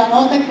 a gente já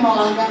nota aqui um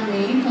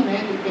alargamento,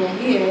 né, do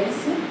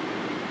QRS,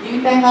 e o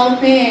intervalo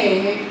PR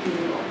aqui,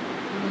 ó,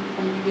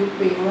 quando medir o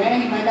P, o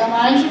R vai dar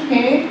mais do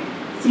que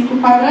 5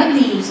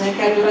 quadradinhos, né,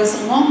 que é a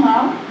duração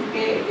normal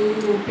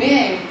do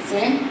PR,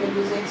 certo? Que é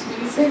 200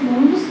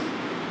 milissegundos.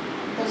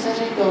 Então, se a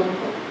gente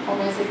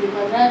começa aqui o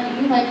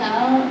quadradinho, vai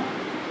estar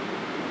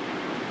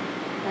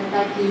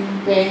aqui um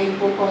PR um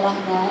pouco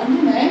alargado,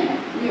 né?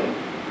 Aqui, ó.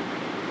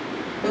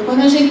 Então,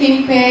 quando a gente tem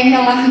um PR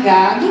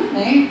alargado,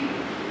 né?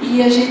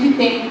 E a gente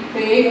tem um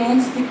P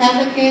antes de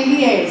cada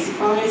QRS,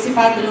 qual é esse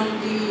padrão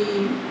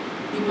de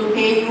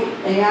bloqueio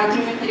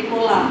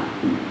atrioventricular?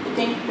 Eu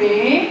tenho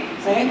P,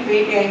 certo?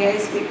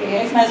 PQRS,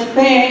 PQRS, mas o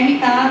PR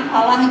está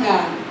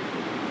alargado.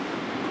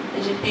 A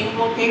gente tem um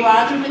bloqueio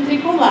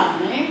atrioventricular,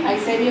 né? Aí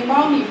seria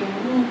qual nível?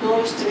 1,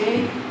 2,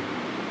 3,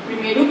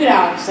 primeiro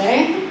grau,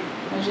 certo?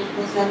 Então, a gente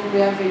considera um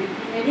BAV de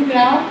primeiro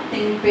grau,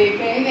 tem um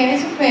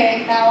PQRS, o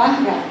PR está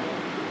alargado.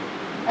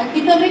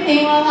 Aqui também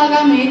tem o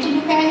alargamento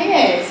do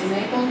QRS,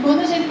 né? Então, quando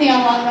a gente tem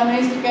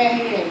alargamento do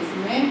QRS,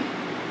 né,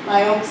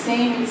 maior que 100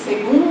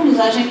 milissegundos,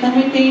 a gente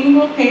também tem um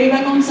bloqueio da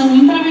condição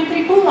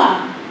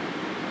intraventricular.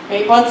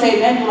 Aí pode ser,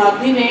 né, do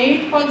lado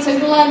direito, pode ser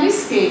do lado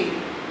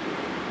esquerdo.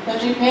 Então, a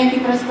gente vem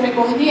aqui para as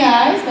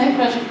precordiais, né,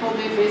 para a gente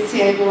poder ver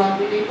se é do lado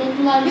direito ou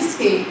do lado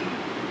esquerdo.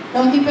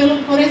 Então, aqui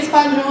por esse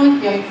padrão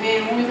aqui, ó, em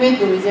V1 e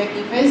V2, e aqui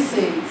em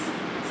V6,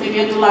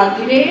 seria do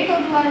lado direito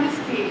ou do lado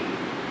esquerdo?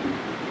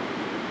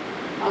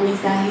 Alguém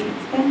se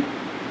arrisca?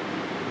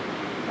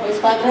 Esse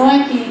padrão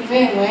aqui em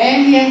V1,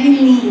 R e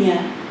R',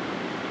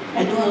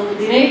 é do ramo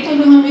direito ou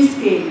do ramo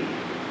esquerdo?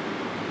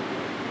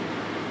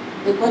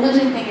 Então, quando a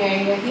gente tem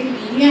R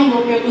e R', é um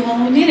bloqueio do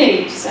ramo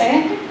direito,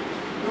 certo?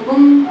 Então,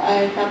 como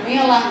está bem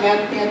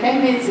alargado, tem até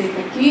meseta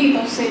aqui,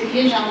 então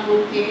seria já um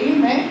bloqueio,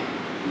 né,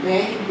 do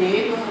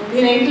RD, do ramo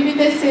direito de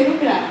terceiro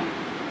grau.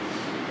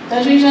 Então,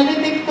 a gente já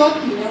detectou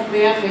aqui, né, um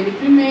BAV de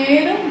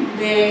primeiro, um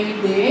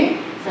BRD,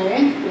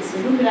 certo,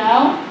 terceiro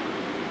grau,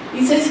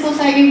 E vocês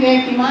conseguem ver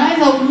aqui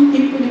mais algum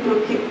tipo de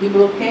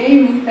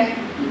bloqueio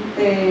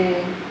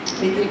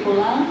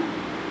interventricular?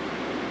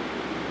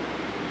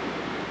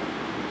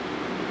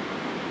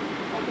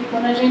 Aqui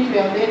quando a gente vê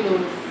o D2,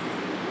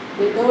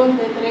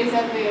 D3,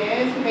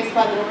 AVF, com esse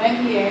padrão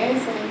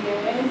RS,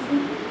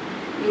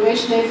 e o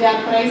eixo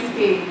desviado para a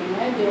esquerda,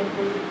 né? D1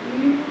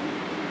 positivo,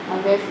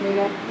 AVF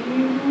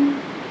negativo.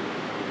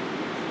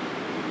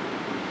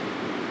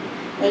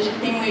 A gente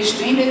tem um eixo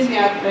bem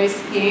desviado para a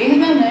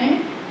esquerda,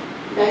 né?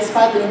 Dá esse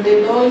padrão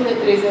D2,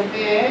 D3,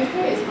 AVF,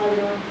 esse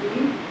padrão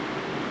aqui.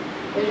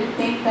 A gente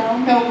tem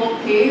então que é o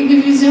bloqueio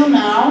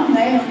divisional,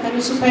 né? Antero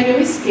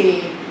superior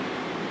esquerdo.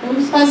 Então,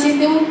 os pacientes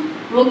têm um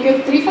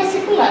bloqueio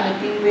trifascicular, né?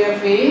 Tem o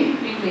BAV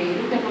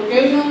primeiro, tem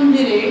bloqueio do ângulo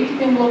direito,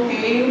 tem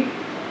bloqueio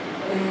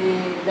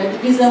da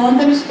divisão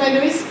antero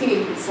superior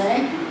esquerda,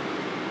 certo?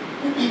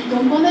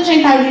 Então, quando a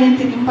gente está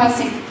diante de um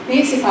paciente que tem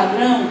esse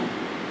padrão,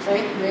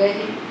 certo?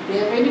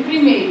 BAV de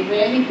primeiro,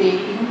 BRD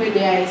e um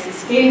BDAS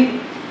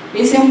esquerdo,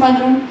 esse é um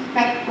padrão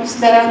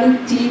considerado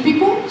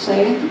típico,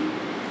 certo?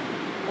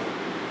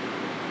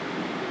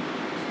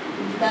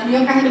 Da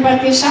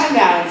miocardiopatia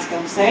chagásica,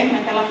 certo?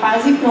 Naquela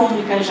fase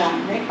crônica já,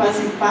 né? O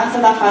paciente passa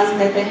da fase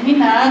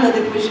determinada,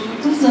 depois de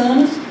muitos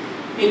anos,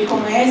 ele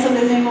começa a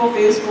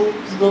desenvolver os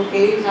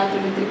bloqueios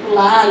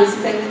atrioventriculares,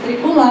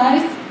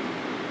 interventriculares,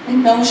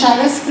 então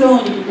Chagas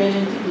crônico, que a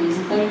gente diz.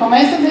 Então ele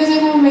começa a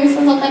desenvolver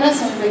essas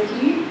alterações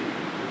aqui,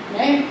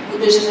 né? Por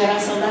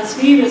degeneração das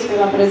fibras,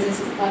 pela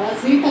presença do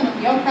parasita no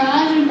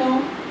miocárdio. Então,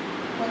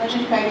 quando a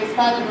gente pega esse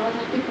padrão, a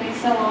gente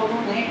pensa logo,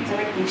 né?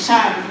 Será que tem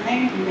Chagas,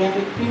 né? Tem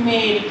BAV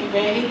primeiro, tem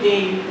BRD,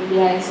 tem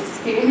BAS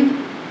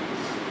esquerdo.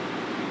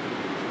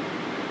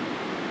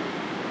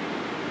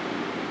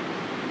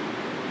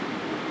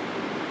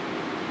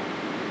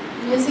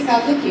 E esse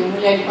caso aqui, uma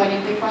mulher de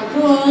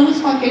 44 anos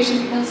com a queixa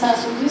de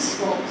cansaço dos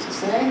esforços,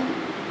 certo?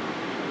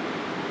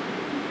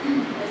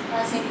 Essa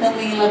paciente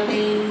também ela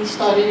tem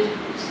história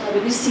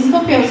de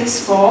síncope aos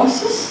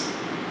esforços,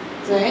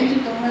 certo?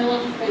 Então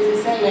ela fez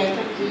esse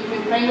eletro aqui,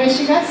 veio para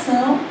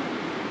investigação.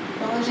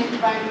 Então a gente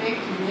vai ver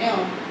aqui, né? Ó.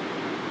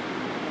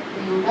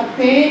 Tem o da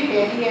P,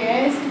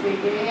 QRS,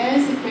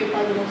 BQRS, P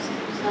padrão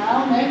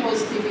sinusal, né?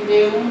 Positivo em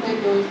D1,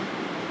 D2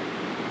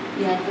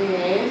 e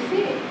AVF,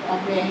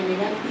 AVR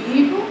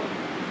negativo,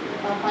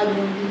 a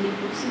padrão de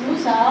líquido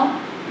sinusal.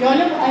 E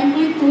olha a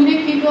amplitude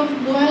aqui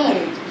do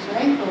eletro,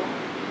 certo?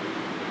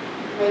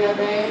 Vai dar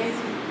 10,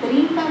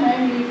 30, né,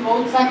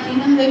 milivolts aqui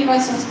nas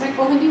derivações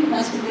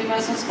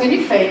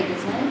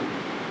periféricas, né?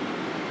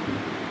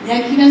 E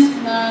aqui nas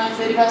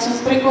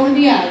derivações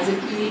precordiais,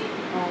 aqui,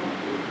 ó,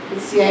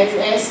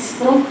 esses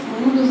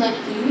profundos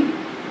aqui,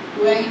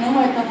 o R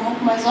não é tão longo,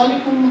 mas olha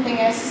como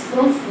tem esses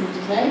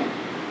profundos, né?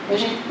 A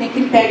gente tem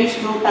critérios de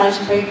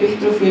voltagem para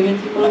hipertrofia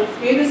ventricular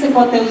esquerda, você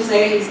pode ter os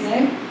R's,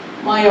 né,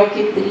 maior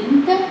que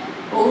 30,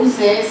 ou os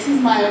S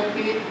maior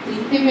que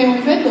 30 em V1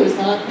 e V2.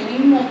 Então ela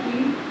tem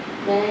aqui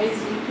 10,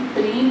 20,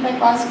 30,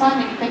 quase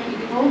 40 aqui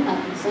de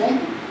voltagem,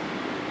 certo?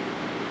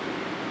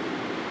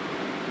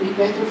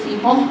 Hipertrofia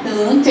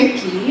importante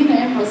aqui,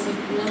 né? Paciente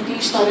que não tem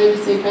história de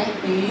ser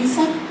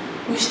hipertensa,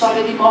 com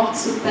história de morte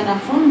súbita na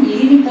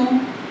família, então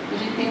a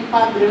gente tem um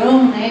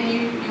padrão, né,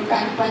 de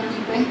miocardiopatia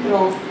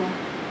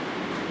hipertrófica.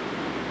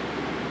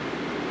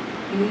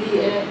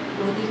 E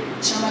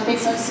chama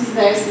atenção esses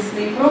S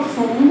bem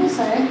profundos,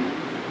 certo?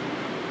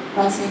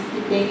 Paciente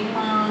que tem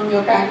uma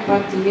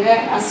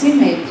miocardiopatia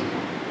assimétrica.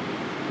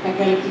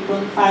 Aquela que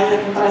quando faz a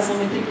contração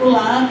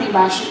ventricular, tem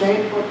baixo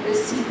débito, pode ter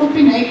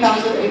síncope, né? E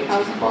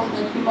causa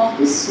importante de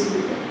morte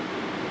súbita.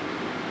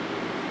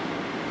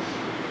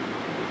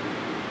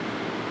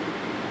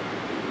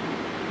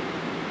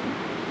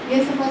 E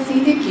essa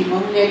paciente aqui, uma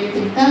mulher de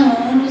 30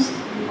 anos,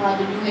 um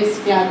quadro de um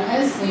resfriado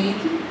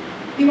recente,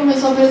 que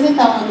começou a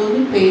apresentar uma dor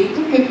no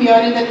peito, que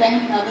piora em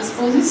determinadas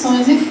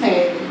posições e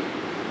febre.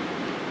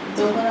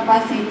 Então, quando a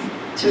paciente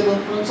chegou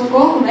no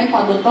pronto-socorro, né, com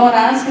a dor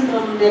torácica,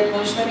 entrou no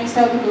diagnóstico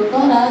diferencial de dor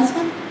torácica,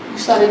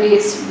 história de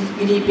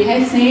gripe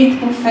recente,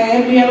 com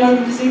febre, e ela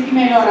dizia que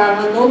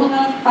melhorava a dor quando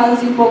ela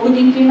fazia um pouco de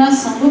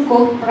inclinação do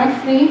corpo para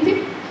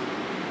frente.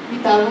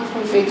 Então,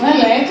 foi feito um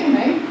eletro,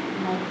 né,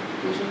 uma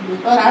dor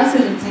torácica,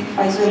 a gente sempre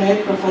faz o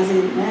eletro para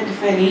fazer, né,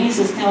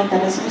 diferenças, se tem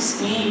alterações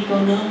químicas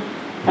ou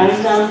não, para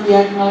ajudar no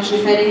diagnóstico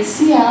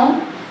diferencial.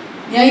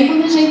 E aí,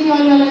 quando a gente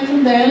olha o eletro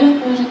dela,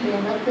 então a gente tem o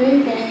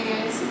HP,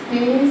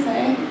 QRST,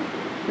 certo?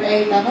 O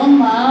PR está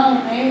normal,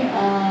 né?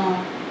 A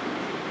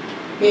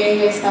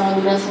QRS está uma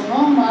duração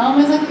normal,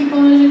 mas aqui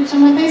quando a gente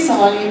chama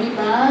atenção, a linha de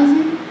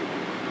base,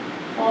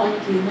 ó,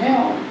 aqui, né?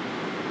 Ó,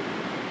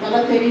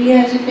 ela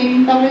teria, a gente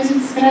tem talvez um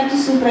discreto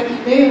supra aqui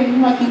em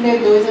D1, aqui em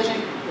D2 a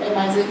gente é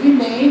mais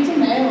evidente,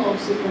 né? O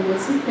supra do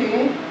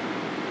ST.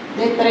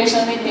 D3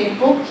 também tem um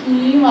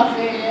pouquinho,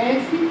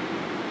 AVF.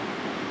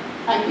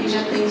 Aqui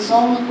já tem só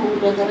uma pouco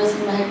de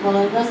alteração da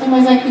repolarização,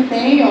 mas aqui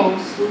tem, ó, o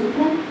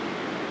supra.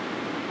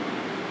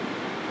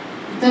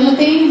 Então ela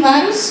tem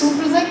vários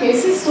supras aqui.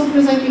 Esses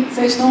supras aqui que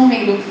vocês estão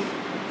vendo,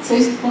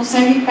 vocês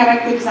conseguem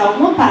caracterizar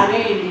alguma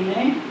parede,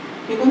 né?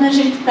 Porque quando a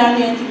gente está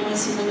diante de uma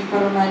síndrome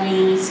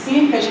coronariana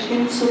isquêmica, a gente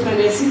tem um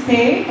supra-DST,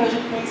 então a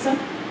gente pensa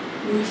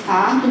no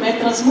infarto, né,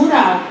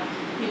 transmural.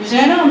 E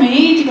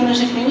geralmente, quando a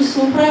gente tem o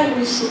supra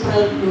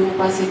do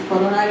paciente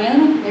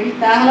coronariano, ele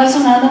está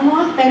relacionado a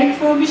uma artéria que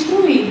foi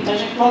obstruída. Então a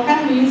gente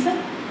localiza,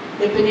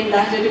 dependendo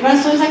das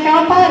derivações,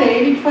 aquela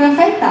parede que foi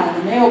afetada,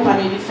 né? Ou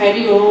parede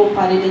inferior, ou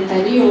parede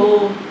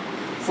anterior,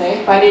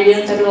 certo? Parede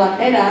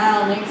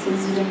anterolateral, né? Que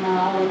vocês viram na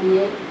aula de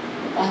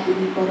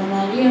arteria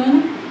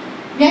coronariana.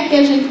 E aqui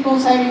a gente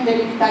consegue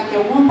delimitar aqui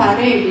alguma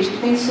parede, a gente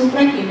tem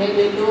supra aqui, né?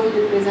 D2,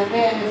 D3,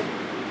 AVF,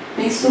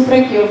 tem supra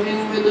aqui, ó,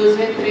 V1, V2,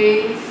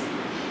 V3.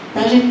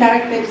 Então a gente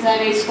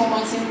caracterizaria isso como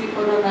uma síndrome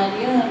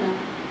coronariana.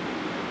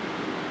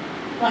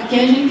 Aqui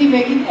a gente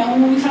vê que é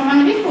um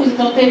inflamação difuso,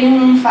 então teria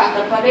um infarto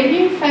da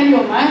parede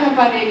inferior mais da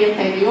parede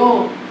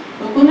anterior.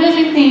 Então quando a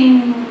gente tem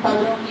um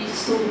padrão de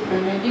supra,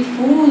 né,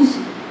 difuso,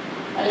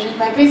 a gente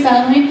vai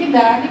pensar numa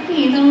entidade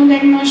que entra no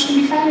diagnóstico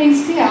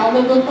diferencial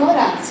da dor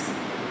torácica.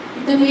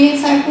 E também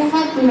essa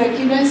curvatura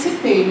aqui do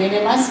ST, né, ele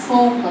é mais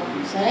côncavo,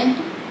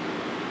 certo?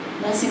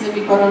 Na síndrome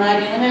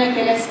coronariana é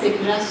aquele ST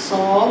que já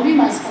sobe,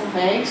 mais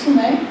convexo,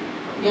 né?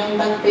 E a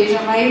onda T já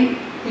vai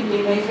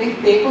tendendo a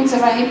inverter quando você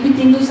vai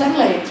repetindo os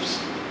elétrons.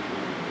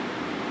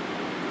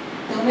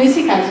 Então,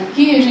 nesse caso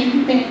aqui, a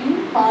gente tem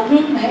um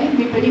quadro, né,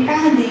 de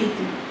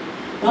pericardite.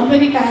 Então,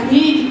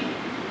 pericardite,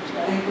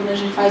 quando a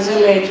gente faz o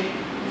elétrico,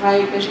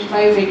 a gente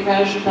vai ver que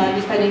vai ajudar a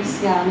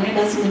diferenciar, né,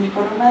 da síndrome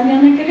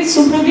coronariana aquele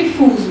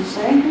supradifuso,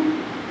 certo?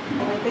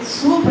 Então, vai ter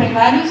supra em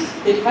várias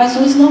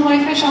derivações, não vai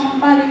fechar uma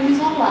parede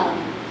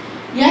isolada.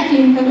 E a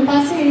clínica do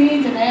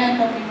paciente, né,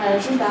 também vai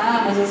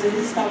ajudar, mas às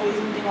vezes talvez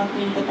não tenha uma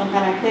clínica tão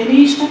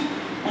característica,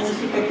 mas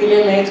fica aquele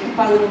elétrico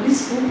padrão de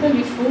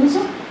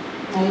supradifuso,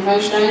 aí vai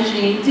ajudar a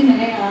gente,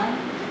 né,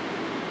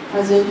 a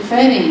fazer a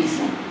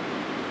diferença.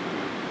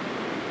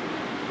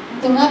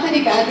 Então, na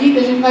pericardite,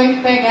 a gente vai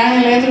pegar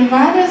elétron em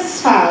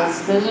várias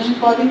fases. Então, a gente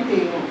pode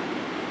ter,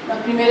 ó, na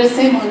primeira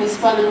semana, esse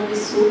padrão de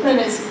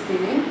supra-DST,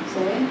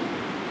 certo?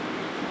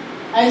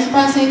 Aí, se o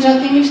paciente já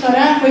tem uma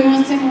história, foi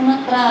uma semana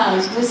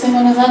atrás, 2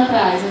 semanas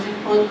atrás, a gente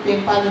pode ter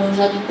um padrão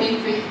já de T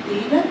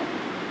invertida,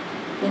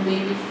 também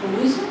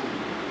difuso.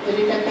 A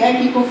gente até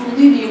aqui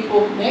confundiria um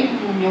pouco, né,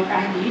 com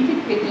miocardite,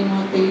 porque tem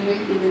uma T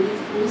invertida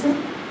difusa.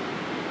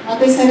 Na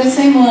terceira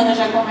semana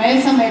já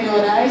começa a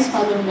melhorar esse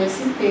padrão do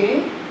ST,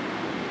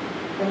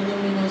 então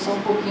dominou só um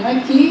pouquinho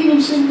aqui, e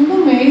no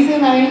segundo mês ele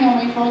vai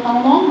realmente voltar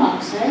ao normal,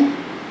 certo?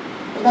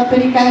 O da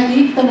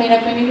pericardite também,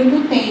 dependendo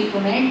do tempo,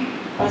 né?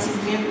 O paciente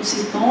vinha com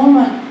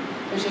sintoma,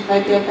 a gente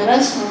vai ter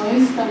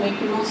alterações também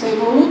que vão ser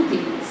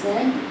evolutivas,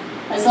 certo?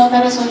 Mas são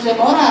alterações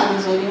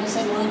demoradas, olha, 1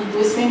 semana,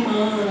 2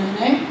 semanas,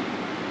 né?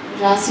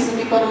 Já a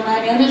síndrome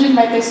coronariana a gente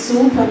vai ter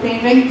supra, tem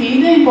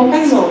invertida em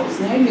poucas horas,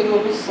 né, de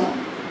evolução.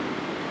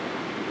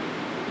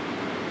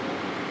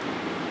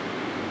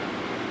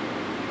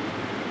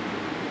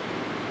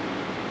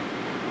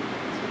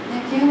 E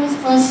aqui é uma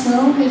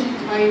situação que a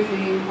gente vai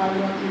ver um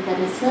padrão aqui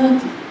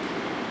interessante,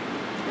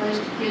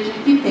 que a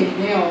gente tem,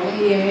 né, ó,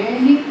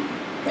 RR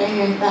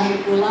está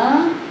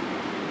regular,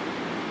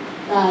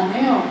 tá,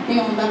 né, ó, tem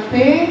onda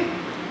P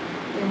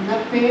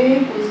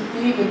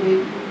positiva,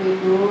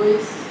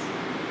 B2,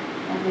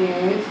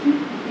 AVF,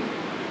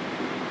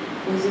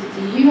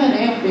 positiva,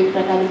 né, um P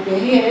para cada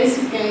QRS,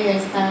 o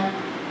QRS está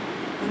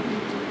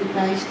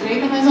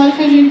estreita, mas olha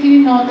que a gente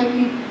nota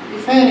aqui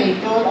diferente,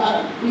 então,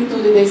 a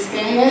amplitude desse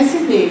QRS e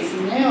desse,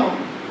 né,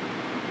 ó.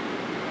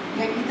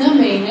 E aqui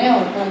também, né,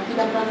 ó, aqui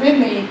dá para ver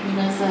bem aqui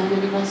nessas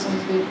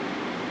derivações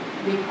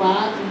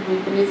B4,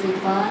 B3,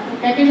 B4, o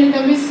que é que a gente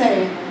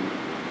observa?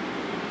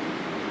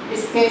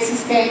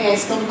 Esses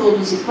QRS estão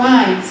todos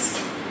iguais?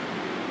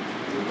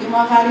 Tem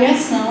uma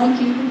variação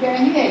aqui do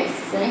QRS,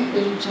 certo? Que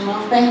a gente chama de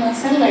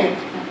alternância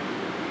elétrica.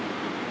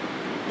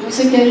 Então,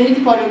 isso aqui a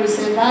gente pode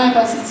observar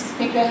pacientes que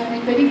têm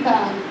derrame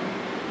pericárdico.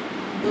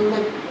 Então,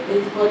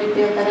 ele pode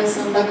ter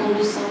alteração da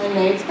condução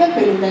elétrica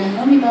pelo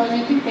derrame, então a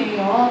gente tem,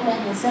 ó,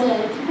 alternância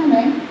elétrica,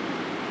 né?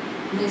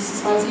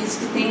 Nesses pacientes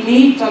que têm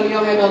líquido ali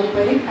ao redor do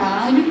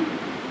pericárdio,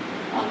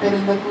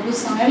 alterando a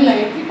condução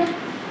elétrica.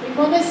 E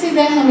quando esse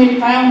derrame ele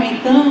vai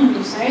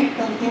aumentando, certo?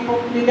 Então tem um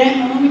pouco de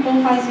derrame,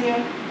 então fazia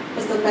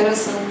essa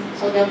alteração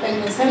só de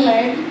alternância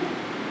elétrica.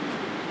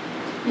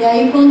 E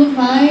aí quando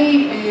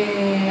vai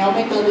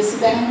aumentando esse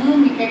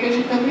derrame, o que é que a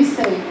gente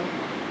observa?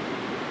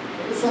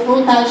 Essa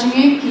voltagem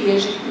aqui, a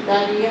gente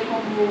daria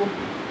como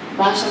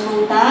baixa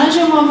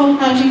voltagem ou uma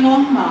voltagem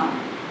normal.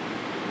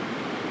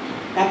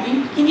 Está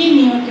bem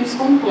pequenininho aqui os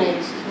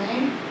complexos,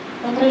 né?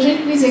 Então, para a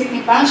gente dizer que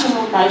tem baixa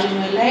voltagem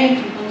no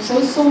elétrico, então, se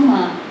eu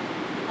somar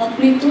a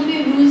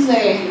amplitude dos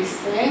R's,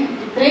 certo?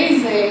 De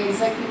 3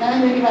 R's aqui nas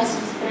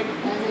derivações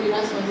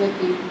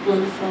aqui do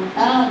plano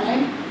frontal,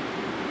 né?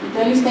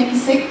 Então, eles têm que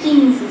ser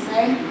 15,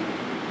 certo?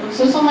 Então,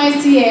 se eu somar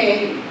esse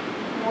R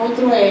com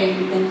outro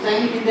R, temos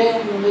R de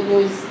D1,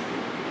 D2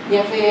 e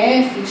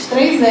AVF, os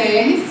 3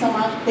 R's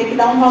tem que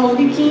dar um valor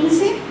de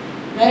 15,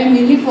 né,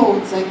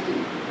 milivolts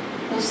aqui.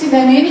 Então, se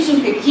der menos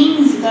do que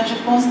 15, então a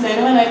gente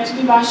considera um elétrico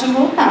de baixa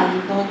voltagem.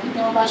 Então, aqui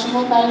tem uma baixa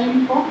voltagem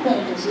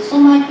importante. Se eu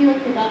somar aquilo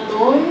aqui, dá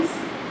 2,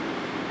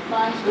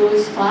 mais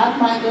 2, 4,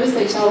 mais 2,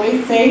 6,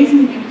 talvez 6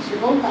 milímetros de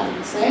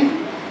voltagem, certo?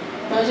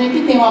 Então a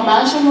gente tem uma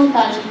baixa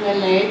voltagem do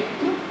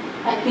elétron,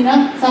 aqui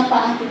nessa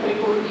parte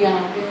precordial,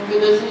 a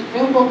gente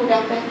vê um pouco de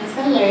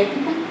alternância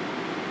elétrica,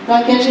 então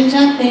aqui a gente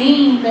já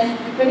tem derrame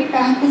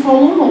pericárdico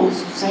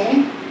volumoso,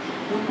 certo?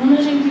 Então quando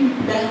a gente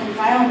derrame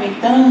vai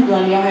aumentando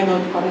ali ao redor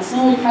do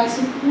coração, ele faz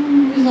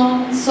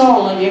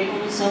isola ali a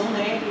condução,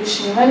 né, do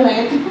estímulo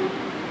elétrico,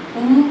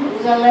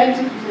 os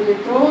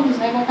eletrodos,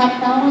 né, vão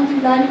captar uma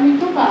atividade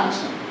muito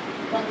baixa.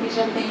 Então aqui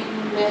já tem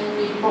um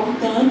derrame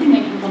importante,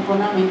 né, com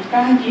tamponamento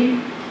cardíaco.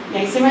 E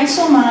aí você vai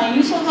somar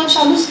isso aos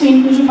achados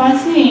clínicos do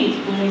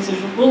paciente, urgência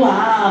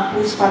jugular,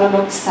 pulso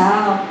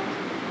paradoxal,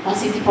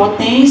 paciente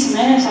hipotenso,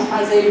 né, nessa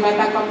fase ele vai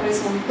estar com a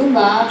pressão muito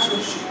baixa.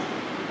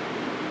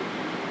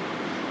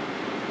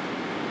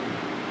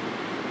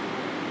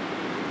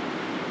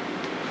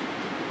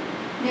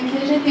 E aqui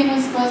a gente tem uma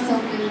situação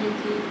que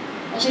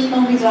a gente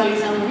não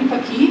visualiza muito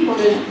aqui, por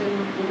exemplo,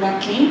 em lugar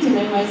quente,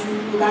 né, mas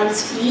em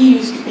lugares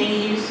frios, que tem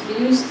rios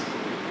frios,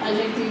 a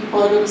gente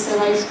pode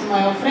observar isso com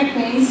maior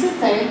frequência,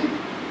 certo?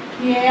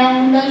 Que é a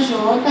onda J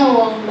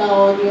ou a onda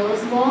O de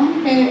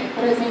Osborne, que é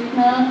presente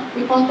na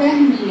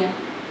hipotermia,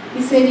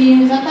 que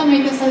seriam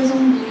exatamente essas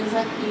ondinhas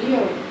aqui,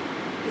 ó,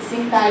 que se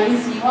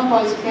entalheziam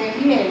após o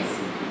QRS.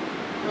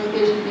 Então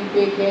aqui a gente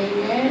tem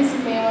PQRS,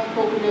 tem um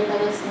pouco de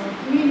alteração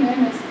aqui, né,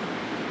 nessa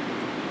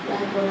da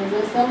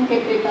regularização, o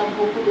QT está um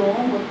pouco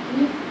longo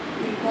aqui,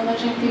 e quando a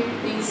gente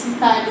tem esse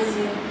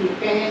entalhezinho aqui, o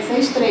QRS é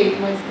estreito,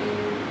 mas tem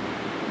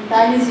um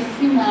entalhezinho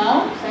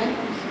final, certo?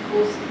 Como se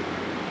fosse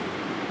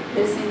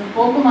descendo um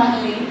pouco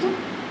mais lento,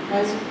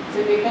 mas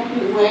você vê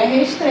que o R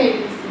é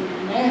estreito, assim,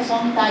 né? É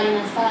só um entalhe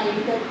na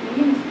saída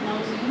aqui, no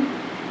finalzinho,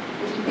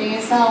 a gente tem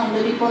essa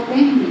onda de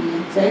hipotermia,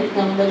 certo? Que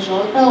é a onda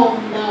J ou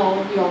onda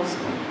O de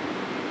Osborne.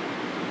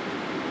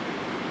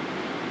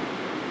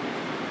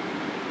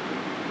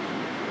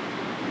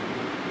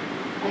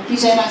 Aqui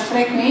já é mais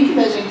frequente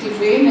da gente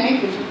ver, né,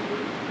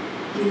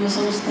 que nós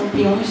somos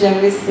campeões de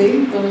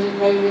AVC, então a gente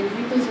vai ver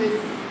muitas vezes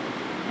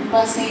um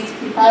paciente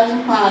que faz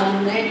um quadro,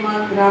 né, de um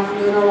agravo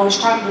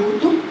neurológico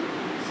agudo,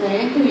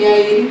 certo? E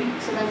aí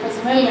você vai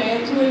fazer um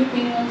eletro, ele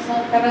tem essa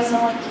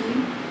alteração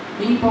aqui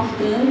bem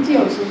importante,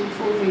 ó, se a gente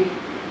for ver,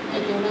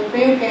 tem onda P,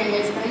 o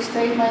QRS está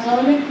estreito, mas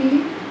olha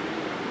aqui,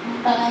 não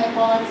está na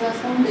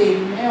repolarização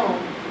dele, né, ó.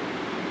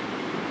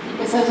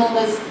 Fica essas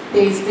ondas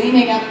T bem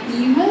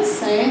negativas,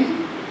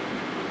 certo?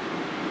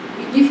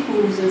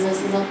 Difusas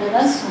essas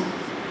alterações.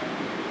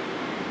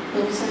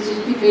 Então, isso a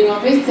gente vê no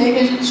AVC, que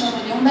a gente chama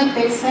de onda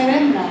T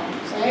cerebral,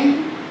 certo?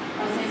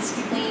 Pacientes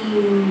que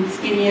têm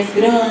isquemias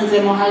grandes,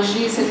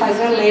 hemorragia, você faz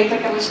o eletro,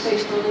 aquelas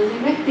T's todas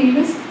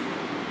invertidas,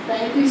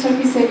 certo? Isso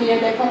aqui seria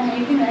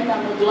decorrente, né, da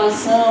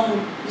modulação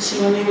do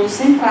estímulo nervoso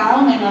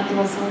central, né, na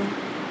ativação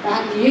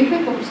cardíaca,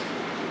 como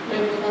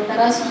levando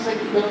alterações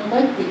aqui da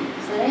onda T,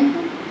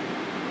 certo?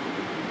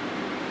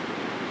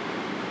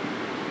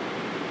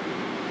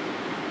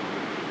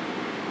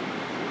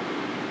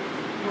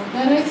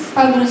 Eram esses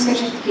padrões que a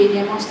gente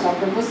queria mostrar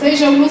para vocês,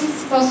 de algumas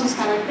situações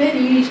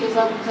características,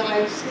 alguns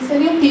elétrons que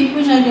seriam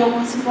típicos, né, de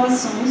algumas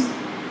situações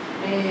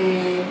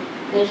que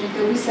a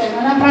gente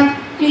observa na prática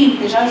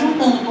clínica, já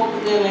juntando um pouco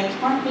de eletro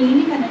com a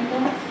clínica, né?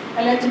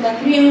 Então, eletro da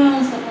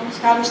criança, quando os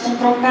cabos estão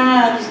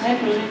trocados, né,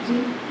 para a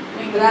gente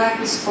lembrar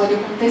que isso pode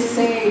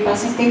acontecer, o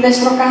paciente tem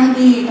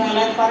destrocardia, então o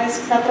eletro parece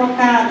que está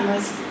trocado,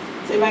 mas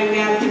você vai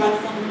ver a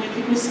ativação do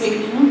ventrículo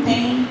esquerdo e não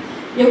tem.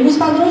 E alguns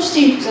padrões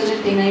típicos a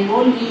gente tem na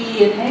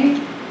embolia,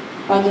 né?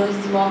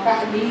 Padrões de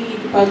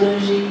miocardite,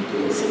 padrões de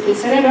CT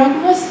cerebral, que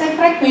vai ser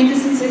frequente,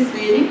 se vocês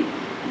verem.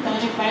 Então, a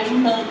gente vai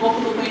juntando um pouco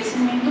do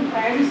conhecimento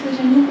prévio,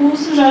 seja no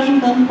curso, já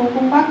juntando um pouco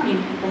com a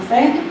clínica, tá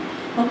certo?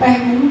 Então,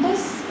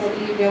 perguntas?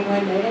 Querem ver alguma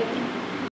ideia?